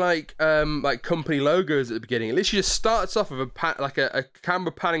 like any like company logos at the beginning. It literally just starts off with a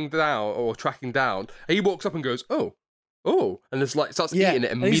camera panning down or tracking down. And he walks up and goes, "Oh, and it's like starts Yeah. eating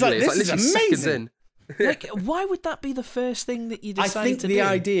it And he's immediately. like, It's like "This is literally seconds amazing." in. like, why would that be the first thing that you I decide think to the do?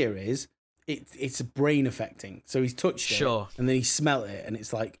 idea is it's brain affecting. So he's touched Sure. it, and then he smelt it, and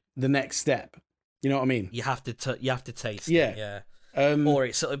it's like the next step. You know what I mean? You have to taste Yeah. it, yeah. Or Or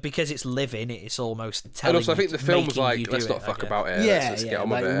it's because it's living. It's almost And telling. also, I think you- the film was making you like, do "Let's it, not I fuck guess. about it. yeah, Let's yeah. get on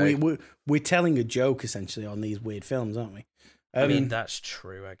Like with it." we're telling a joke essentially on these weird films, aren't we? I mean, that's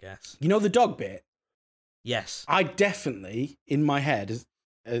true, I guess. You know the dog bit. Yes, I definitely in my head,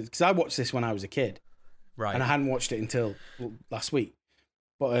 because I watched this when I was a kid, right. and I hadn't watched it until last week.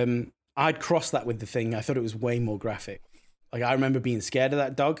 But I'd crossed that with the thing. I thought it was way more graphic. Like, I remember being scared of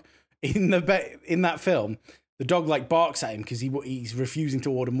that dog in that film. The dog like barks at him because he's refusing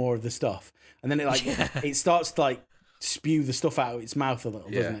to order more of the stuff, and then it starts to like spew the stuff out of its mouth a little,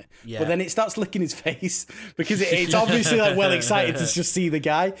 doesn't it? Yeah. But then it starts licking his face because it's obviously like well excited to just see the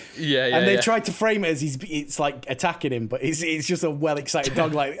guy. Yeah, And they yeah. tried to frame it as it's like attacking him, but it's just a well excited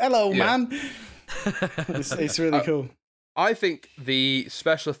dog like, hello, Yeah. man. It's really cool. I think the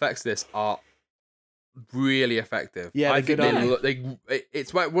special effects of this are really effective. Yeah, I they're think good, aren't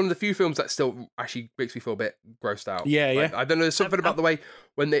it's like one of the few films that still actually makes me feel a bit grossed out. Yeah, Like, yeah. I don't know. There's something about the way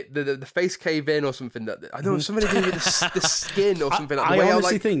when the face cave in or something that I don't know something to do with the skin or something. Like the I way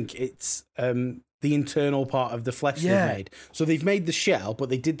honestly like, think it's the internal part of the flesh Yeah. they've made. So they've made the shell, but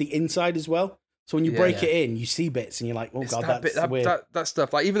they did the inside as well. So when you Yeah. break it in, you see bits and you're like, oh it's god, that that's bit, weird. that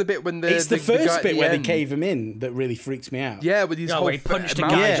stuff. Like even the bit when It's the guy first at bit the where they end- cave him in that really freaks me out. Yeah, with these Yeah, whole where he punched a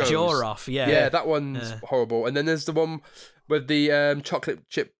mouth guy's goes. jaw off. Yeah, Yeah, that one's horrible. And then there's the one with the chocolate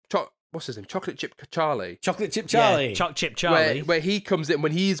chip. What's his name? Chocolate chip Charlie. Chocolate Chip Charlie. Yeah, Choc Chip Charlie. Where he comes in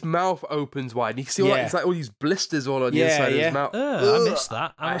when his mouth opens wide, and you see all Yeah. it's like all these blisters all on the Yeah, inside of yeah. his mouth. I missed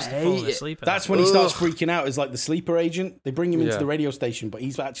that. I must have fallen hate it. asleep. at That's that. when he starts Ugh. freaking out as like the sleeper agent. They bring him into Yeah. the radio station, but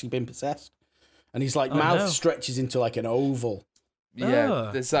he's actually been possessed. And his like mouth no. stretches into like an oval. Yeah,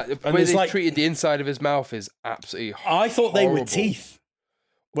 Oh. there's that. When there's they like- treated the inside of his mouth is absolutely. I thought they were horrible. teeth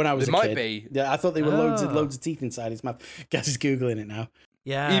when I was They a might kid. be. Yeah, I thought they were loads Oh. of teeth inside his mouth. Guess is googling it now.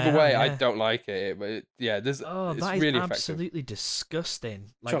 Yeah. Either way, I yeah. don't like it. But yeah, there's. Oh, it's that is really effective. absolutely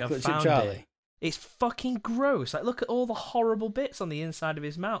disgusting. Like, Chocolate I Chip found Charlie. it. It's fucking gross. Like, look at all the horrible bits on the inside of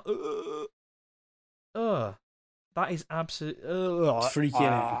his mouth. Ugh. That is absolutely. It's freaky,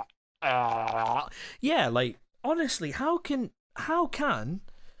 innit? Yeah, like, honestly, how can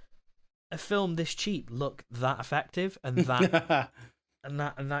a film this cheap look that effective and that and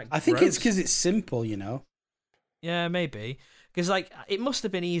that? I think it's gross? because it's simple, you know. Yeah, maybe. Because, like, it must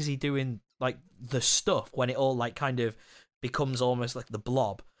have been easy doing, like, the stuff when it all, like, kind of becomes almost like the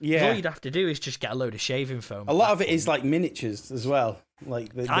Blob. Yeah. All you'd have to do is just get a load of shaving foam. A lot of it is like miniatures as well.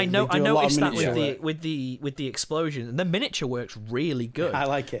 Like I noticed that with with the explosion, and the miniature works really good. I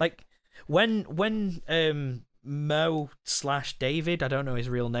like it. Like when Mo/David, I don't know his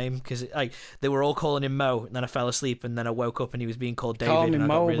real name because like they were all calling him Mo, and then I fell asleep, and then I woke up and he was being called David. Call me and I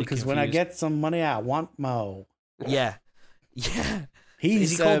Mo got really because confused. when I get some money, I want Mo. Yeah.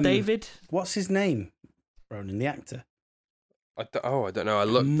 Is he called David? What's his name? Ronan, the actor. I don't know. I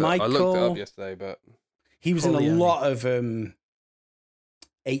looked it up yesterday, but he was in a Corleone. lot of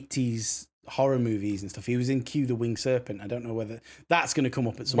 80s horror movies and stuff. He was in Q the Winged Serpent. I don't know whether that's going to come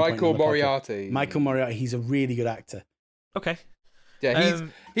up at some point. Michael Moriarty. Michael Moriarty. He's a really good actor. Okay. Yeah,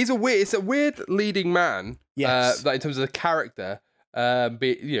 he's a weird. It's a weird leading man. Yes. Like in terms of the character,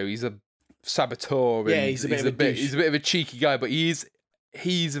 he's a saboteur. And Yeah, he's a bit of a cheeky guy, but he's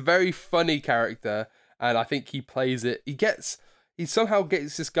a very funny character, and I think he plays it. He somehow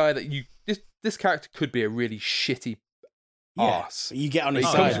gets this guy that this character could be a really shitty arse. You get on his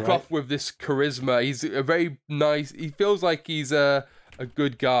He side, comes right? off with this charisma. He's a very nice. He feels like he's a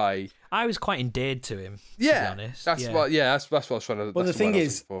good guy. I was quite endeared to him. Yeah, to be honest. that's what I was trying to. Well, the that's thing what I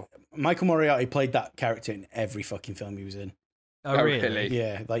was is, looking for. Michael Moriarty played that character in every fucking film he was in. Oh, really? really?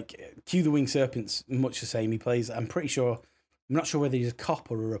 Yeah, like Q the Winged Serpent's much the same. He plays. I'm not sure whether he's a cop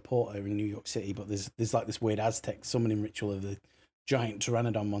or a reporter in New York City, but there's like this weird Aztec summoning ritual of the giant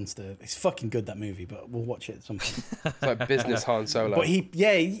pteranodon monster. It's fucking good, that movie, but we'll watch it at some point. It's like business Han Solo. But he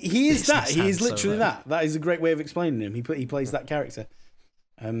is that. He is Han literally Solo. that. That is a great way of explaining him. He plays that character.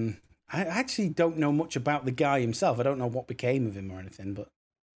 I actually don't know much about the guy himself. I don't know what became of him or anything, but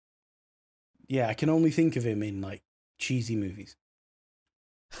yeah, I can only think of him in like cheesy movies.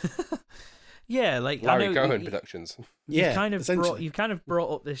 Yeah, like Larry I know Cohen Productions. Yeah, you've kind of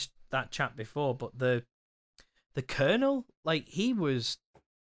brought up that chat before, but the Colonel, like he was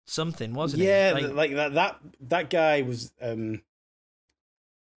something, wasn't he? Yeah, like that guy was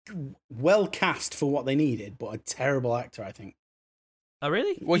well cast for what they needed, but a terrible actor, I think. Oh,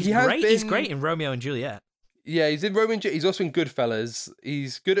 really? Well, he's he has great. He's been- great in Romeo and Juliet. Yeah, he's in He's also in Goodfellas.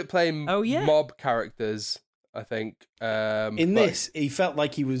 He's good at playing mob characters, I think. This, he felt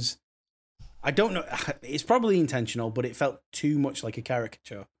like he was. I don't know. It's probably intentional, but it felt too much like a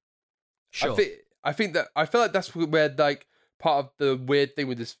caricature. Sure. I feel like that's where like part of the weird thing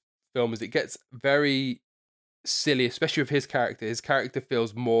with this film is it gets very silly, especially with his character. His character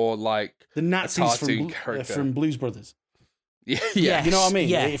feels more like The Nazis cartoon character. from Blues Brothers. Yeah, Yes, You know what I mean?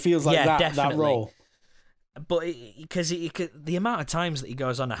 yeah, It feels like that definitely. role. But because the amount of times that he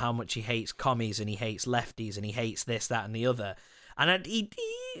goes on to how much he hates commies and he hates lefties and he hates this, that, and the other, and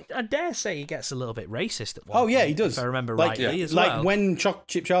I dare say he gets a little bit racist at one Oh yeah, point, he does. if I remember like, rightly as like well. when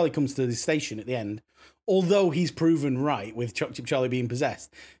Chip Charlie comes to the station at the end, although he's proven right with Chip Charlie being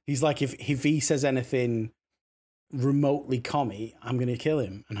possessed, he's like, if he says anything remotely commie, I'm going to kill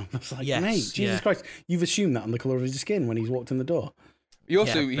him. And I'm just like, Yes, mate, Jesus Christ, you've assumed that on the colour of his skin when he's walked in the door. He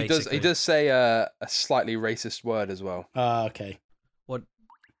also Yeah, he basically. does say a slightly racist word as well. Okay. What?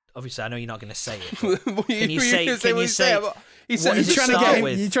 Obviously, I know you're not going to say it. Can you say- He what said is You're it trying to start get him,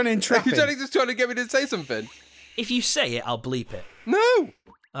 with? you're trying to entrap He's him. just trying to get me to say something. If you say it, I'll bleep it. No,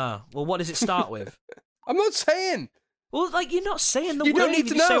 Oh, well, what does it start with? I'm not saying. Well, like you're not saying the You word. don't need even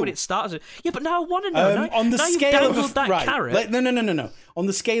to if you say know. what it starts with. Yeah, but now I want to know. Now, On the now scale you've of dangled that right, carrot. no. On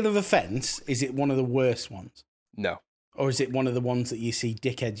the scale of offence, is it one of the worst ones, No, or is it one of the ones that you see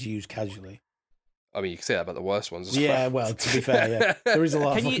dickheads use casually? I mean you can say that about the worst ones as Yeah, well. well, to be fair, yeah, there is a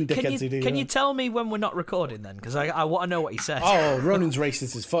lot of fucking dickheads who do. Can you that. tell me when we're not recording then? Because I want to know what he said. Oh, Ronan's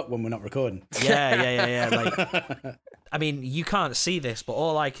racist as fuck when we're not recording. Yeah. Like, I mean, you can't see this, but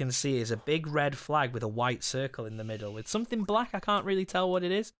all I can see is a big red flag with a white circle in the middle with something black. I can't really tell what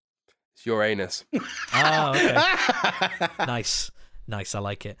it is. It's your anus. Oh, okay. Nice. I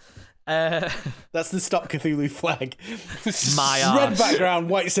like it. That's the Stop Cthulhu flag. My Red arse. background,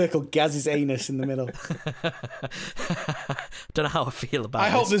 white circle, Gaz's anus in the middle. Don't know how I feel about. I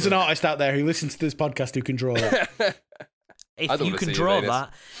hope this, there's an but artist out there who listens to this podcast who can draw that. If I don't you wanna can see draw your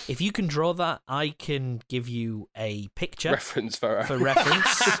anus. that, I can give you a picture Reference photo. for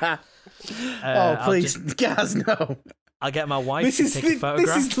reference. Oh, please, Gaz, no. I'll get my wife This to is take a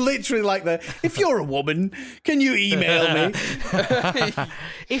photograph. this is literally like if you're a woman, can you email me?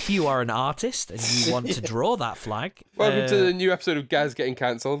 If you are an artist and you want to draw that flag, Welcome to the new episode of Gaz getting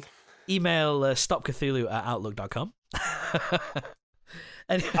cancelled. email stopcthulhu@outlook.com.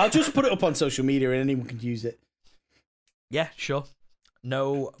 And I'll just put it up on social media and anyone can use it. yeah, sure,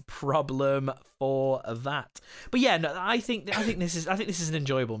 no problem for that. But yeah, no, I think this is an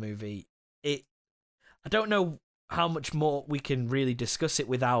enjoyable movie. I don't know how much more we can really discuss it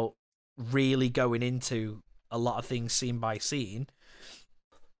without really going into a lot of things scene by scene.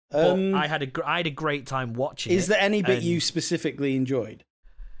 But I had a great time watching it. Is there any bit you specifically enjoyed?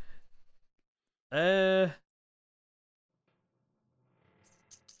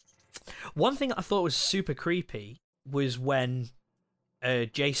 One thing I thought was super creepy was when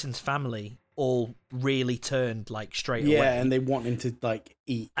Jason's family all really turned like straight away. Yeah, and they want him to like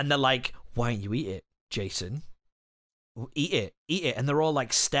eat. And they're like, "Why don't you eat it, Jason? Eat it." And they're all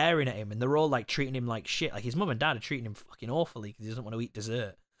like staring at him, and they're all like treating him like shit. Like his mum and dad are treating him fucking awfully because he doesn't want to eat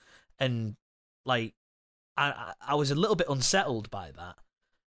dessert. And like, I was a little bit unsettled by that.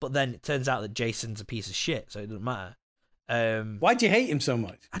 But then it turns out that Jason's a piece of shit, so it doesn't matter. Why'd you hate him so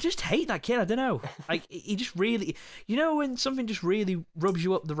much? I just hate that kid. I don't know. Like he just really, when something just really rubs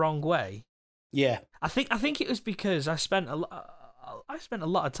you up the wrong way. Yeah, I think it was because I spent a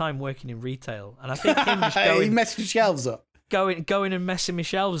lot of time working in retail, and I think him just he messed your shelves up. going and messing my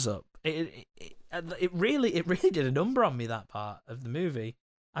shelves up. It really did a number on me, that part of the movie.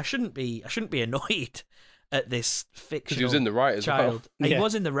 I shouldn't be annoyed at this fictional because he was in the right as child. well. He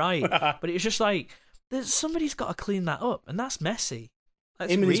was in the right, but it was just like somebody's got to clean that up, and that's messy.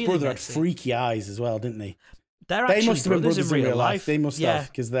 That's Him and his brother messy. had freaky eyes as well, didn't they? They must have been brothers in real life. They must have,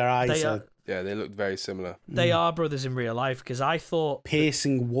 because their eyes are Yeah, they looked very similar. They are brothers in real life, because I thought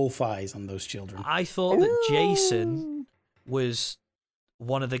piercing wolf eyes on those children. I thought that Jason was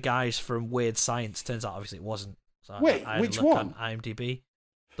one of the guys from Weird Science. Turns out, obviously, it wasn't. So Wait, I had which a look one? on IMDb.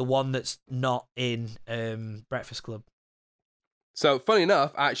 The one that's not in Breakfast Club. So, funny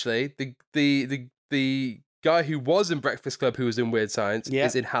enough, actually, the guy who was in Breakfast Club, who was in Weird Science,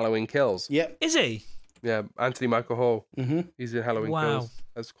 is in Halloween Kills. Yep. Is he? Yeah, Anthony Michael Hall. Mm-hmm. He's in Halloween Kills.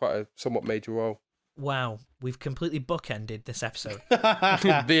 That's quite a somewhat major role. Wow, we've completely bookended this episode.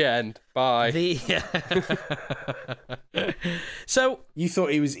 The end. Bye. So you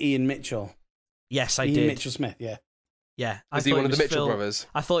thought he was Ian Mitchell? Yes, I Ian did. Mitchell Smith. Yeah. Yeah. Is he one of the Mitchell brothers?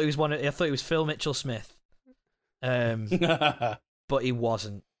 I thought he was I thought he was Phil Mitchell Smith. But he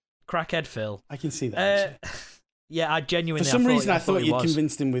wasn't. Crackhead Phil. I can see that. Yeah, I genuinely. For some reason, I thought you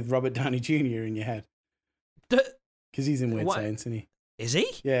convinced him with Robert Downey Jr. in your head. Because he's in Weird Science, isn't he? Is he?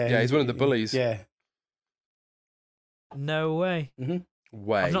 Yeah. Yeah, he's one of the bullies. Yeah. No way. Mm-hmm.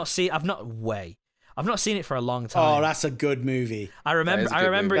 Way. I've not seen it for a long time. Oh, that's a good movie. I remember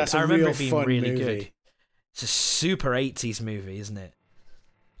That's it being fun really movie. good. It's a super 80s movie, isn't it?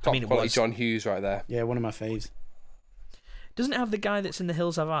 Top quality John Hughes right there. Yeah, one of my faves. Doesn't it have the guy that's in The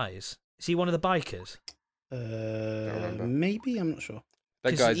Hills Have Eyes? Is he one of the bikers? Maybe, I'm not sure.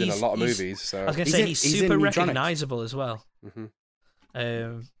 That guy's in a lot of movies. So I was going to say he's super Neutronics. recognisable as well.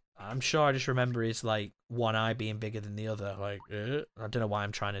 Mm-hmm. I'm sure I just remember his like one eye being bigger than the other. Like I don't know why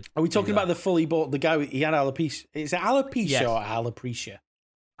I'm trying to. Are we talking about the fully bought the guy? He had alopecia. Is it alopecia or alopecia?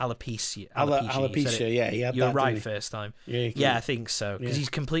 Alopecia. Alopecia. Yeah, he had You're that, right didn't he? first time. Yeah, I think so because he's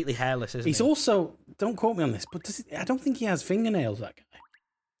completely hairless, isn't he? He's also, don't quote me on this, but I don't think he has fingernails. That guy.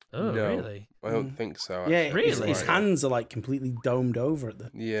 Oh, no, really? I don't think so. Yeah, really. His hands are like completely domed over at the.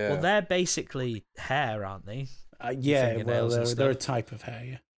 Yeah. Well, they're basically hair, aren't they? Yeah, well, they're a type of hair.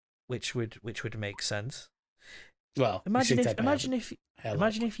 Yeah. Which would make sense. Well, imagine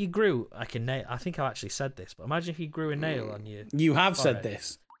if you grew like a nail. I think I actually said this, but imagine if you grew a nail on you. You have said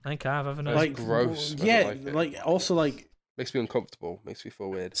this. I think I have, haven't I? Like gross. Yeah, also makes me uncomfortable. Makes me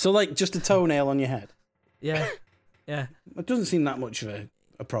feel weird. So like just a toenail on your head. Yeah, yeah. It doesn't seem that much of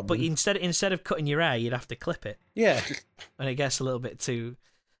a problem. But instead of cutting your hair, you'd have to clip it. Yeah. And it gets a little bit too.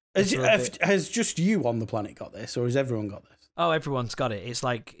 Has just you on the planet got this, or has everyone got this? Oh, everyone's got it. It's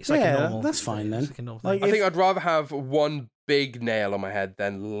like a normal. That's fine then. I think I'd rather have one big nail on my head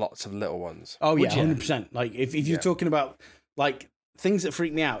than lots of little ones. Oh yeah, 100%. Like if you're talking about like things that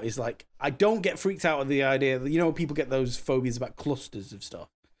freak me out is like I don't get freaked out at the idea that people get those phobias about clusters of stuff.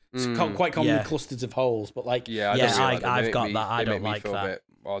 It's quite commonly clusters of holes, but like I've got that. I don't like that. A bit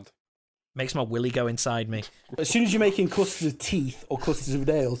odd. Makes my willy go inside me. As soon as you're making clusters of teeth or clusters of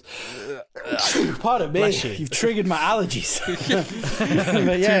nails, pardon me, you've triggered my allergies.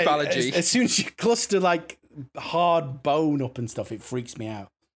 But yeah, tooth allergy. As soon as you cluster like hard bone up and stuff, it freaks me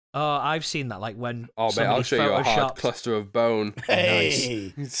out. Oh, I've seen that. Like when mate, I'll show you a hard cluster of bone.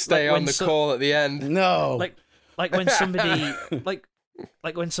 Hey, stay on the call at the end. No, like when somebody like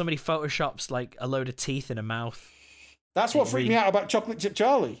when somebody photoshops like a load of teeth in a mouth. That's what freaked me out about Chocolate Chip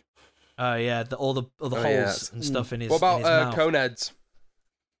Charlie. Oh yeah, all the holes and stuff in his. What about mouth. coneheads?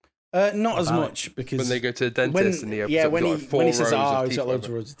 Not as much because when they go to the dentist and he opens when he says he's got loads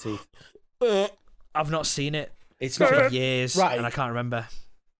of teeth. I've not seen it. It's for not years, right, and I can't remember.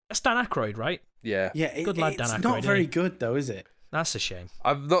 That's Dan Aykroyd, right? Yeah. Yeah, Good lad, Dan it's Aykroyd, not very isn't he? good though, is it? That's a shame.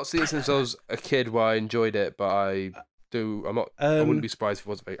 I've not seen it since I was a kid where I enjoyed it, but I wouldn't be surprised if it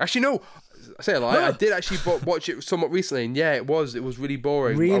wasn't very... Actually, no. I say a lie. I did actually watch it somewhat recently, and yeah, it was really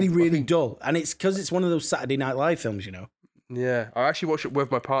boring. Really dull. And it's because it's one of those Saturday Night Live films, you know. Yeah, I actually watched it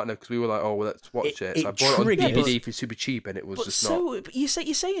with my partner because we were like, "Oh, well, let's watch it." So I bought it on DVD for super cheap, and it was just not. You're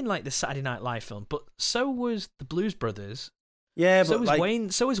saying like the Saturday Night Live film, but so was the Blues Brothers. Yeah, so but was like, Wayne.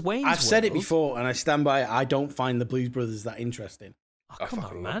 So was Wayne's I've said it World. before, and I stand by it. I don't find the Blues Brothers that interesting. Oh, come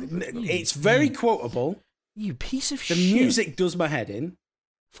on, man! It's very quotable. You piece of The shit. music does my head in.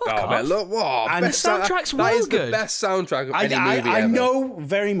 Fuck Oh off. man, look! Whoa, And best the soundtrack's that is good. the best soundtrack of any movie I ever. know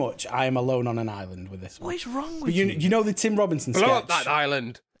very much I am alone on an island with this one. What is wrong with But you know the Tim Robinson Blow up sketch that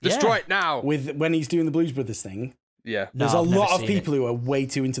island! Yeah. Destroy it now! with when he's doing the Blues Brothers thing. Yeah. No, There's I've a never lot of seen people who are way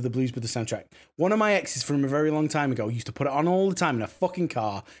too into the Blues Brothers soundtrack. One of my exes from a very long time ago used to put it on all the time in a fucking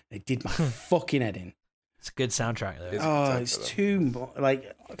car. And it did my fucking head in. It's a good soundtrack though. It's too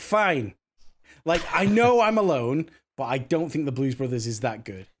fine. Like I know I'm alone, but I don't think the Blues Brothers is that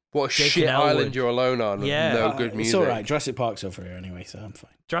good. What a Jake shit and Elwood. island you're alone on. Yeah. No good music. It's all right. Jurassic Park's over here anyway, so I'm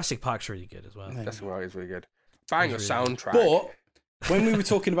fine. Jurassic Park's really good as well. That's right. It's really good. Bang a It's really soundtrack. But when we were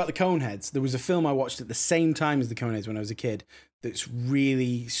talking about the Coneheads, there was a film I watched at the same time as the Coneheads when I was a kid that's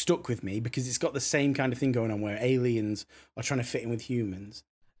really stuck with me because it's got the same kind of thing going on where aliens are trying to fit in with humans.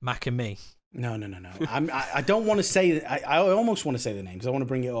 Mac and Me. No. I don't want to say. I almost want to say the name because I want to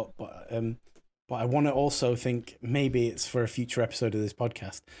bring it up, but I want to also think maybe it's for a future episode of this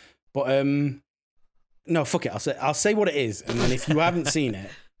podcast. But no, fuck it. I'll say what it is, and then if you haven't seen it,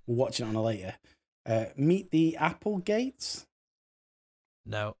 we'll watch it on a later. Meet the Applegates.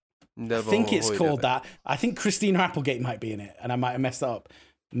 No. I think it's called that. I think Christina Applegate might be in it, and I might have messed that up.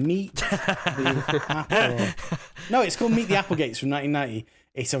 Meet the Apple. No, it's called Meet the Applegates from 1990.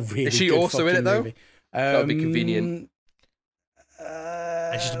 It's a really. Is she good also in it though? movie. That would be convenient.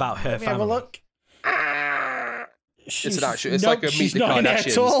 It's just about her let me have a family. look. It's an action. It's like a Meet she's the not in it at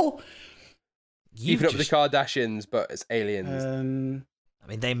Kardashians. all. Keeping up with the Kardashians, but it's aliens. I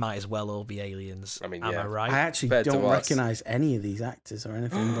mean, they might as well all be aliens. I mean, Am yeah. I right? I actually Compared to don't us. recognise any of these actors or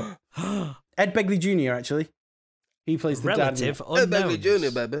anything. But Ed Begley Jr. actually, he plays the Relative dad.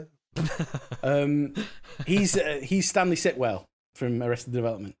 unknowns. He's Stanley Sitwell from Arrested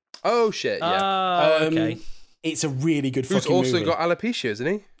Development. Oh shit! Yeah. Oh, okay. It's a really good Who's fucking also movie. got alopecia, isn't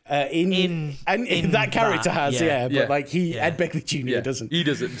he? In that character that, has, yeah. but like Yeah. Ed Begley Jr. doesn't. He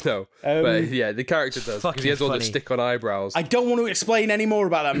doesn't. No. But yeah, the character does because Fucking he has all the funny. stick-on eyebrows. I don't want to explain any more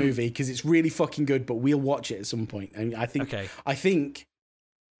about that movie because it's really fucking good, but we'll watch it at some point. And I think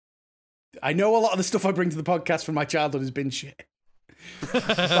I know a lot of the stuff I bring to the podcast from my childhood has been shit. But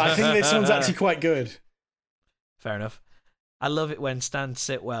I think this one's actually quite good. Fair enough. I love it when Stan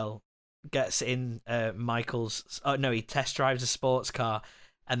Sitwell gets in Michael's. Oh no, he test drives a sports car,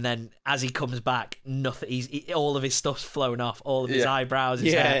 and then as he comes back, nothing. All of his stuff's flown off. All of his eyebrows.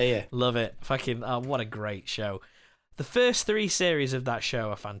 His hair. Yeah. Love it. Fucking. Oh, what a great show. The first 3 series of that show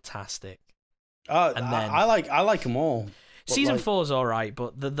are fantastic. And then- I like them all. But Season like, 4's all right,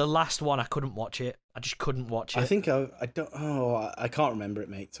 but the last one I couldn't watch it. I just couldn't watch it. I think I don't. Oh, I can't remember it,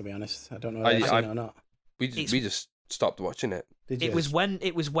 mate. To be honest, I don't know if I've seen it or not. We just stopped watching it. Did you? It was when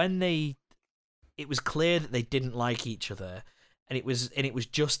it was clear that they didn't like each other, and it was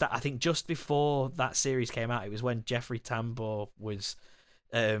just that I think just before that series came out, it was when Jeffrey Tambor was,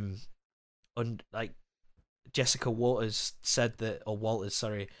 like Jessica Walters said that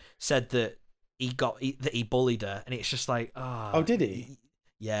he bullied her, and it's just like oh, did he?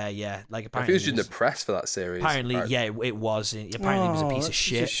 Yeah. Like I apparently think he was in the press for that series. apparently yeah it was. Apparently it was a piece of that's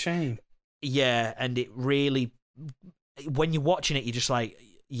shit. Such a shame. Yeah, and it really, when you're watching it, you're just like,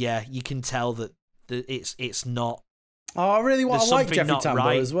 yeah, you can tell that it's not. Oh, I really want There's to like something Jeffrey not Tambor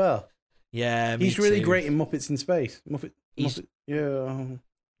right. as well. Yeah, me He's really too. great in Muppets in Space. He's- Muppet, yeah.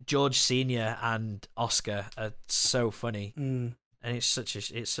 George Senior and Oscar are so funny, Mm. and it's such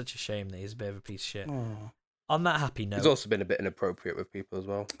a shame that he's a bit of a piece of shit. Oh. On that happy note, He's also been a bit inappropriate with people as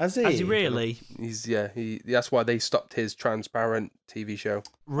well. Has he? has he really? That's why they stopped his Transparent TV show.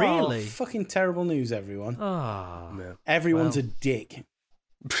 Really? Oh, fucking terrible news, everyone. Oh, Yeah. Everyone's well. a dick.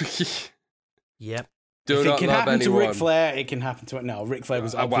 yep. Do if not it can love happen anyone. to Ric Flair, it can happen to it. No, Ric Flair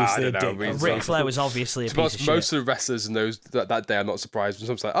was Well, I obviously a don't know, dick. really. Ric Flair was obviously a To piece most, of most shit. of the wrestlers in those that day, I'm not surprised when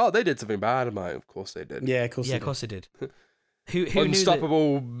someone's like, "Oh, they did something bad." I'm like, "Of course they did." Yeah, of course. Yeah, he of did. course they did. Who knew that?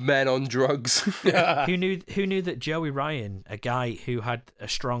 Unstoppable men on drugs. Who knew that Joey Ryan, a guy who had a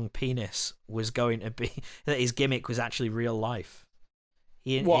strong penis, was going to be that his gimmick was actually real life?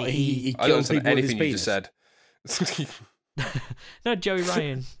 He What he I don't killed understand people with his anything you just penis. said. No, Joey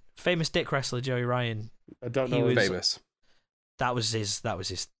Ryan. famous dick wrestler Joey Ryan. I don't know. He was famous. That was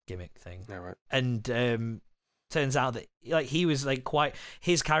his gimmick thing. Yeah, right. And turns out that like he was like quite.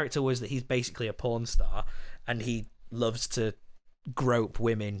 His character was that he's basically a porn star, and he loves to grope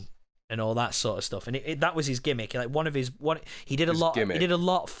women and all that sort of stuff. And that was his gimmick. Like he did a lot. Gimmick. He did a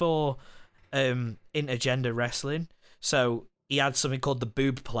lot for intergender wrestling. So he had something called the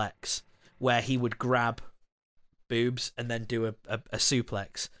boobplex, where he would grab boobs and then do a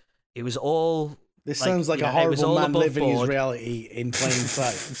suplex. It was all. This sounds like a horrible man living his reality in plain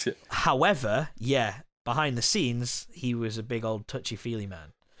sight. However, behind the scenes, he was a big old touchy-feely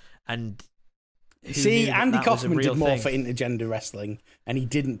man. And see, Andy Kaufman did more for intergender wrestling, and he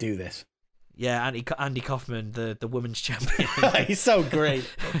didn't do this. Yeah, Andy Kaufman, the women's champion. He's so great.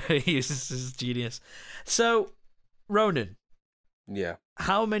 He's genius. So, Ronan. Yeah.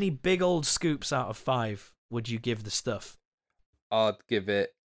 How many big old scoops out of 5 would you give the stuff? I'd give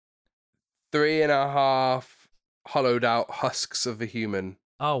it 3.5 hollowed out husks of a human.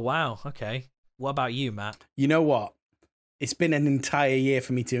 Oh, wow. Okay. What about you, Matt? You know what? It's been an entire year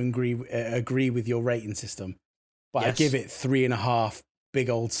for me to agree with your rating system, but I give it 3.5 big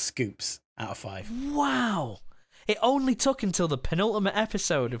old scoops out of 5. Wow. It only took until the penultimate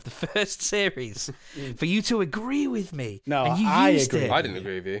episode of the first series for you to agree with me. No, and you I used agree. it. I didn't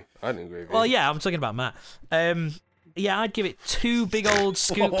agree with you. Well, yeah, I'm talking about Matt. Yeah, I'd give it 2 big old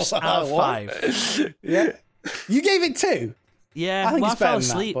scoops out of 5. Yeah, you gave it 2. Yeah, I think well, it's I fell better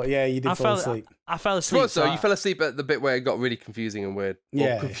than asleep. That, but yeah, you did fall asleep. I fell asleep. So you fell asleep at the bit where it got really confusing and weird.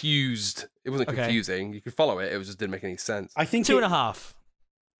 Yeah. Or confused. It wasn't confusing. You could follow it. It just didn't make any sense. I think 2.5.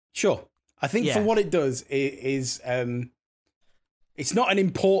 Sure. I think for what it does is it's not an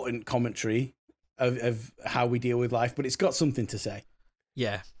important commentary of how we deal with life, but it's got something to say.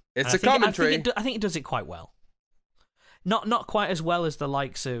 Yeah. It's a commentary. I think it does it quite well. Not quite as well as the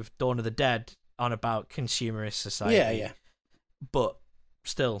likes of Dawn of the Dead on about consumerist society. Yeah. But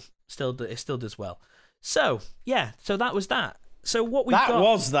still it still does well. So that was that. So what we got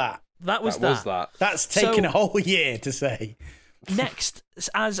That was that. That's taken a whole year to say. Next,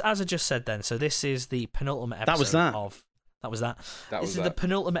 as I just said then, so this is the penultimate episode This is the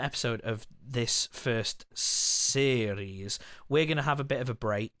penultimate episode of this first series. We're going to have a bit of a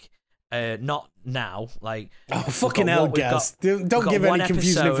break. Not now, like... Oh, fucking hell, Gaz. Don't give any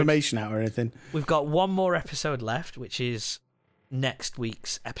confusing information out or anything. We've got one more episode left, which is next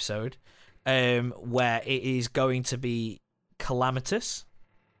week's episode, where it is going to be calamitous.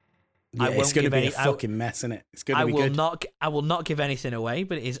 Yeah, it's going to be a fucking mess, isn't it? It's going to be good. I will not give anything away,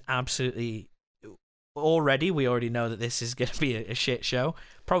 but it is absolutely... We already know that this is going to be a shit show.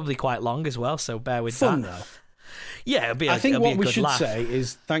 Probably quite long as well, so bear with Fun, that. though. Yeah, I think what we should say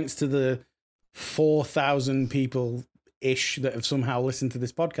is thanks to the 4,000 people-ish that have somehow listened to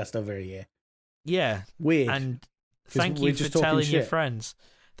this podcast over a year. Yeah. Weird. And thank you for telling your friends.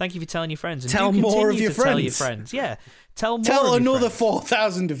 Thank you for telling your friends. And tell more of your friends. Tell your friends. Yeah. Tell another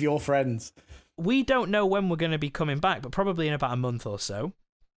 4,000 of your friends. We don't know when we're going to be coming back, but probably in about a month or so.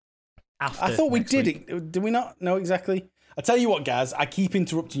 I thought we did it. Do we not know exactly? I tell you what, Gaz, I keep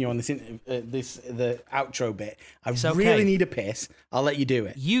interrupting you on the outro bit. I really need a piss. I'll let you do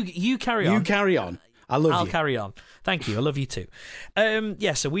it. You carry on. You carry on. I'll carry on. Thank you. I love you too.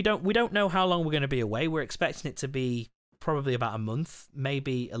 So we don't know how long we're going to be away. We're expecting it to be probably about a month,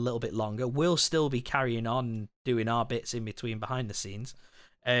 maybe a little bit longer. We'll still be carrying on doing our bits in between behind the scenes,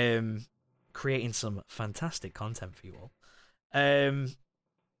 creating some fantastic content for you all.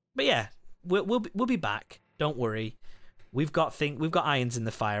 But yeah, we'll be back. Don't worry. We've got irons in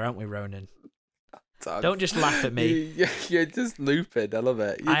the fire, haven't we, Ronan? Don't just laugh at me. You're just looping. I love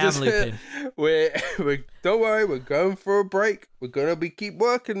it. I am looping. We're don't worry. We're going for a break. We're gonna keep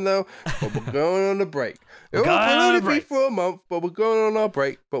working though, but we're going on a break. It will only be for a month, but we're going on our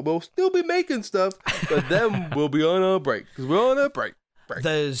break. But we'll still be making stuff. But then we'll be on our break because we're on a break.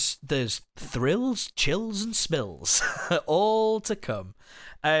 There's thrills, chills, and spills all to come.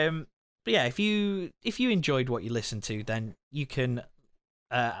 But yeah, if you enjoyed what you listened to, then you can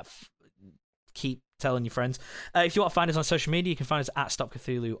keep telling your friends. If you want to find us on social media, you can find us at Stop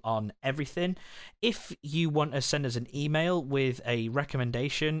Cthulhu on everything. If you want to send us an email with a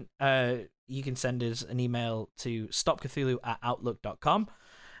recommendation, you can send us an email to stopcthulhu@outlook.com.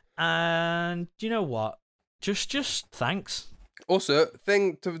 And you know what? Just thanks. Also,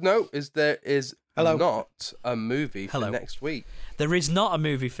 thing to note is there is not a movie for next week. There is not a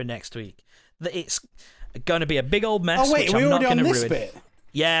movie for next week. It's going to be a big old mess. Oh wait, we're already on this bit.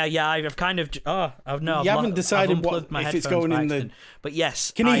 Yeah, I've kind of. Oh no, you haven't decided if it's going in the. But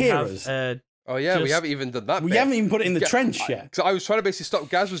yes, Can you hear us? Oh yeah, we Just- haven't even done that. We bit. haven't even put it in the trench yet. Because I was trying to basically stop.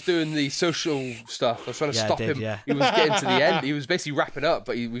 Gaz was doing the social stuff. I was trying to Yeah, I stop did, him. yeah. He was getting to the end. He was basically wrapping up,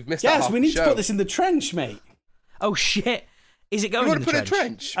 but we've missed that Yes, half we the need to show. put this in the trench, mate. Oh shit! Is it going You want in to the put it in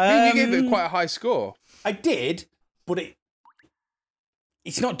trench? trench? Me and you gave it quite a high score. I did, but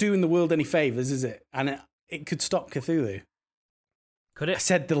it's not doing the world any favors, is it? And it could stop Cthulhu. Could I it?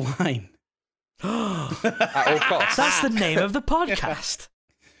 said the line. At all costs. That's the name of the podcast.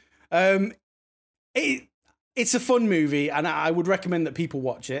 It's a fun movie, and I would recommend that people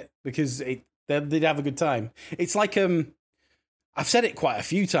watch it because they'd have a good time. It's like I've said it quite a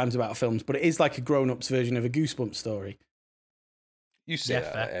few times about films, but it is like a grown-ups version of a Goosebumps story. You say Yeah,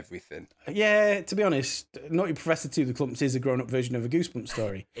 that fair. about everything. Yeah, to be honest, Naughty Professor 2: The Clumps is a grown-up version of a Goosebumps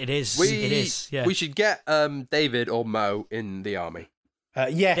story. It is. It is. Yeah. We should get David or Mo in the army.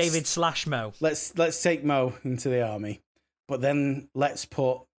 Yes, David/Mo. Let's take Mo into the army, but then let's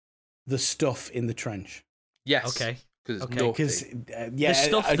put the stuff in the trench. Yes. Okay. Because Okay. Because The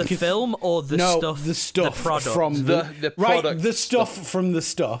stuff, the film, or the stuff, the stuff the product? from the right, product the stuff from the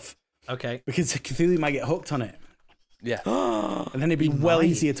stuff. Okay. Because Cthulhu might get hooked on it, Yeah. and then it'd be He well might.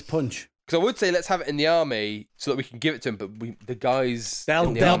 easier to punch. Because I would say let's have it in the army so that we can give it to him, but the guys They'll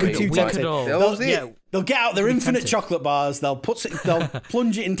in the be army too we tempted. could all- They'll yeah, They'll get out their Be infinite tempted. chocolate bars. They'll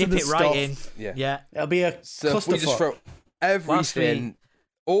plunge it into dip the it stuff. right in. Yeah. Yeah. It'll be a So if we just clusterfuck. throw Whilst we- everything,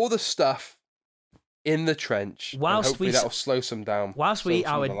 all the stuff in the trench, and Whilst hopefully we- that'll slow some down. Whilst we eat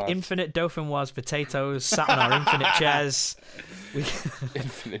slow our some of the lads. infinite Dauphinoise potatoes sat on our infinite chairs, we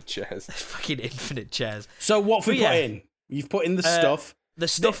Infinite chairs. fucking infinite chairs. So what have we But put yeah. in? You've put in the stuff. The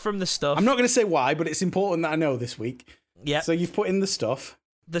stuff from the stuff. I'm not going to say why, but it's important that I know this week. Yep. So you've put in the stuff.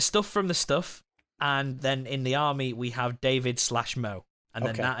 The stuff from the stuff, and then in the army we have David/Mo, and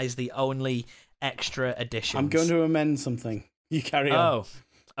then Okay. that is the only extra addition. I'm going to amend something. You carry on.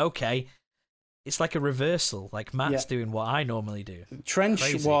 Oh, okay. It's like a reversal. Like Matt's Yeah. doing what I normally do. Trench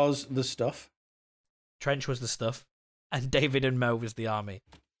Crazy. was the stuff. Trench was the stuff, and David and Mo was the army.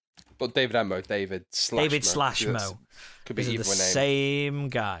 But David and Mo, David/Mo. Could be These are either the name. same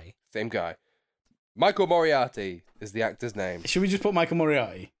guy. Same guy. Michael Moriarty is the actor's name. Should we just put Michael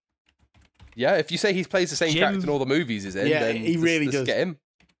Moriarty? Yeah, if you say he plays the same Jim- character in all the movies he's in, Yeah, then he really let's does. get him.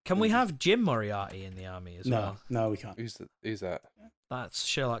 Can we have Jim Moriarty in the army as No, well? no, we can't. Who's that? That's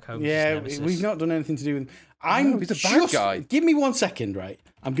Sherlock Holmes' Yeah, nemesis. we've not done anything to do with. I'm he's a bad just, guy. Give me 1 second, right?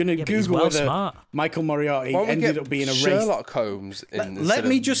 I'm going to Yeah, but he's Google well whether smart. Michael Moriarty Why don't we ended get up being a race. Sherlock Holmes Let instead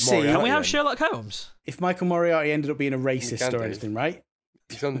me of just see. Moriarty Can we have then? Sherlock Holmes? If Michael Moriarty ended up being a racist can or do. anything, right?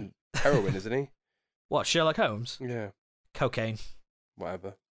 He's on heroin, isn't he? What, Sherlock Holmes? Yeah, Cocaine.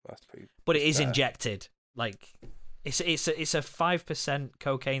 whatever. That's pretty. But it is Fair. injected. Like it's a 5%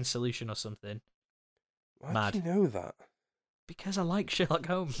 cocaine solution or something. Why Mad. do you know that? Because I like Sherlock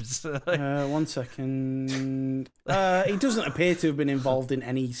Holmes. 1 second. He doesn't appear to have been involved in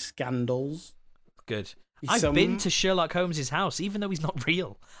any scandals. Good. He's I've some- been to Sherlock Holmes' house, even though he's not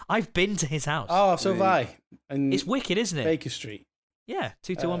real. I've been to his house. Oh, so have I. And It's wicked, isn't it? Baker Street. Yeah,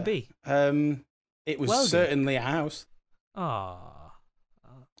 221B. It was Well done. certainly a house. Ah,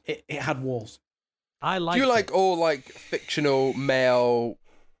 It had walls. I like. Do you like all like fictional male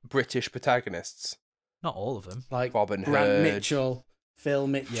British protagonists? Not all of them. Like Robin Grant Hood. Mitchell, Phil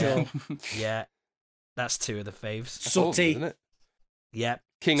Mitchell, Yeah, that's two of the faves. That's all of them, Sooty. isn't it? Yeah.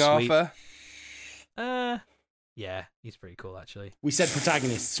 King Sweet. Arthur. Yeah, he's pretty cool actually. We said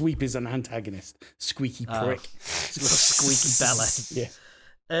protagonist. Sweep is an antagonist. Squeaky Oh. prick. Little squeaky bella.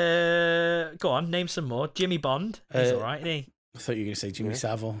 Yeah. Go on, name some more. Jimmy Bond. He's Uh, all right, isn't he? I thought you were going to say Jimmy Yeah.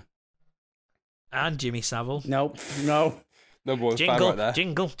 Savile. And Jimmy Savile. Nope. No. Number one fan Jingle, right there.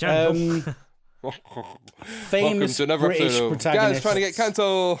 jingle, jingle. Welcome Famous to another British episode of Guys protagonist. trying to get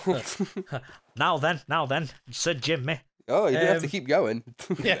cancelled. Now then, said Jimmy. Oh, you didn't have to Um, keep going.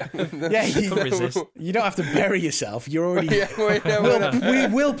 Yeah. Yeah, you, Don't resist. you don't have to bury yourself. You're already. Yeah, wait, no, We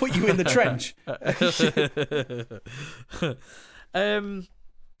will put you in the trench.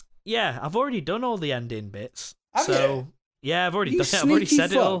 Yeah, I've already done all the ending bits. Have so you? yeah, I've already You done it. I've already sneaky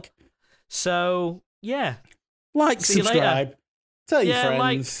said it all. fuck. So yeah, Like, See you later. subscribe. Tell your yeah,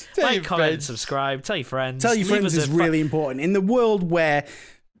 friends. like, comment, subscribe, tell your friends. Tell your Leave friends us is a really important. In the world where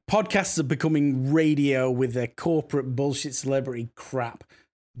podcasts are becoming radio with their corporate bullshit celebrity crap,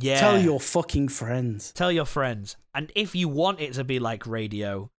 yeah. tell your fucking friends. Tell your friends, and if you want it to be like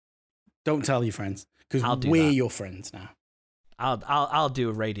radio, Don't tell your friends because I'll do we're that. your friends now. I'll do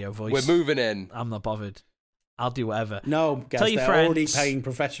a radio voice. We're moving in. I'm not bothered. I'll do whatever. No, guys, Tell your they're already friends. paying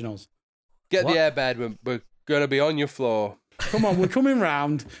professionals. Get What? the airbed. We're going to be on your floor. Come on, we're coming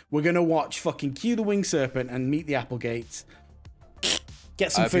round. We're going to watch fucking Q the Winged Serpent and Meet the Applegates.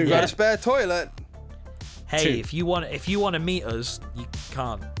 Get some If food. you've got a spare toilet. Hey, 2. if you want to meet us, you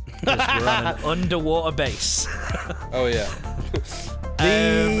can't. 'Cause we're on an underwater base. Oh yeah.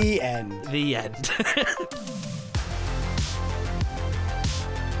 The end. The end.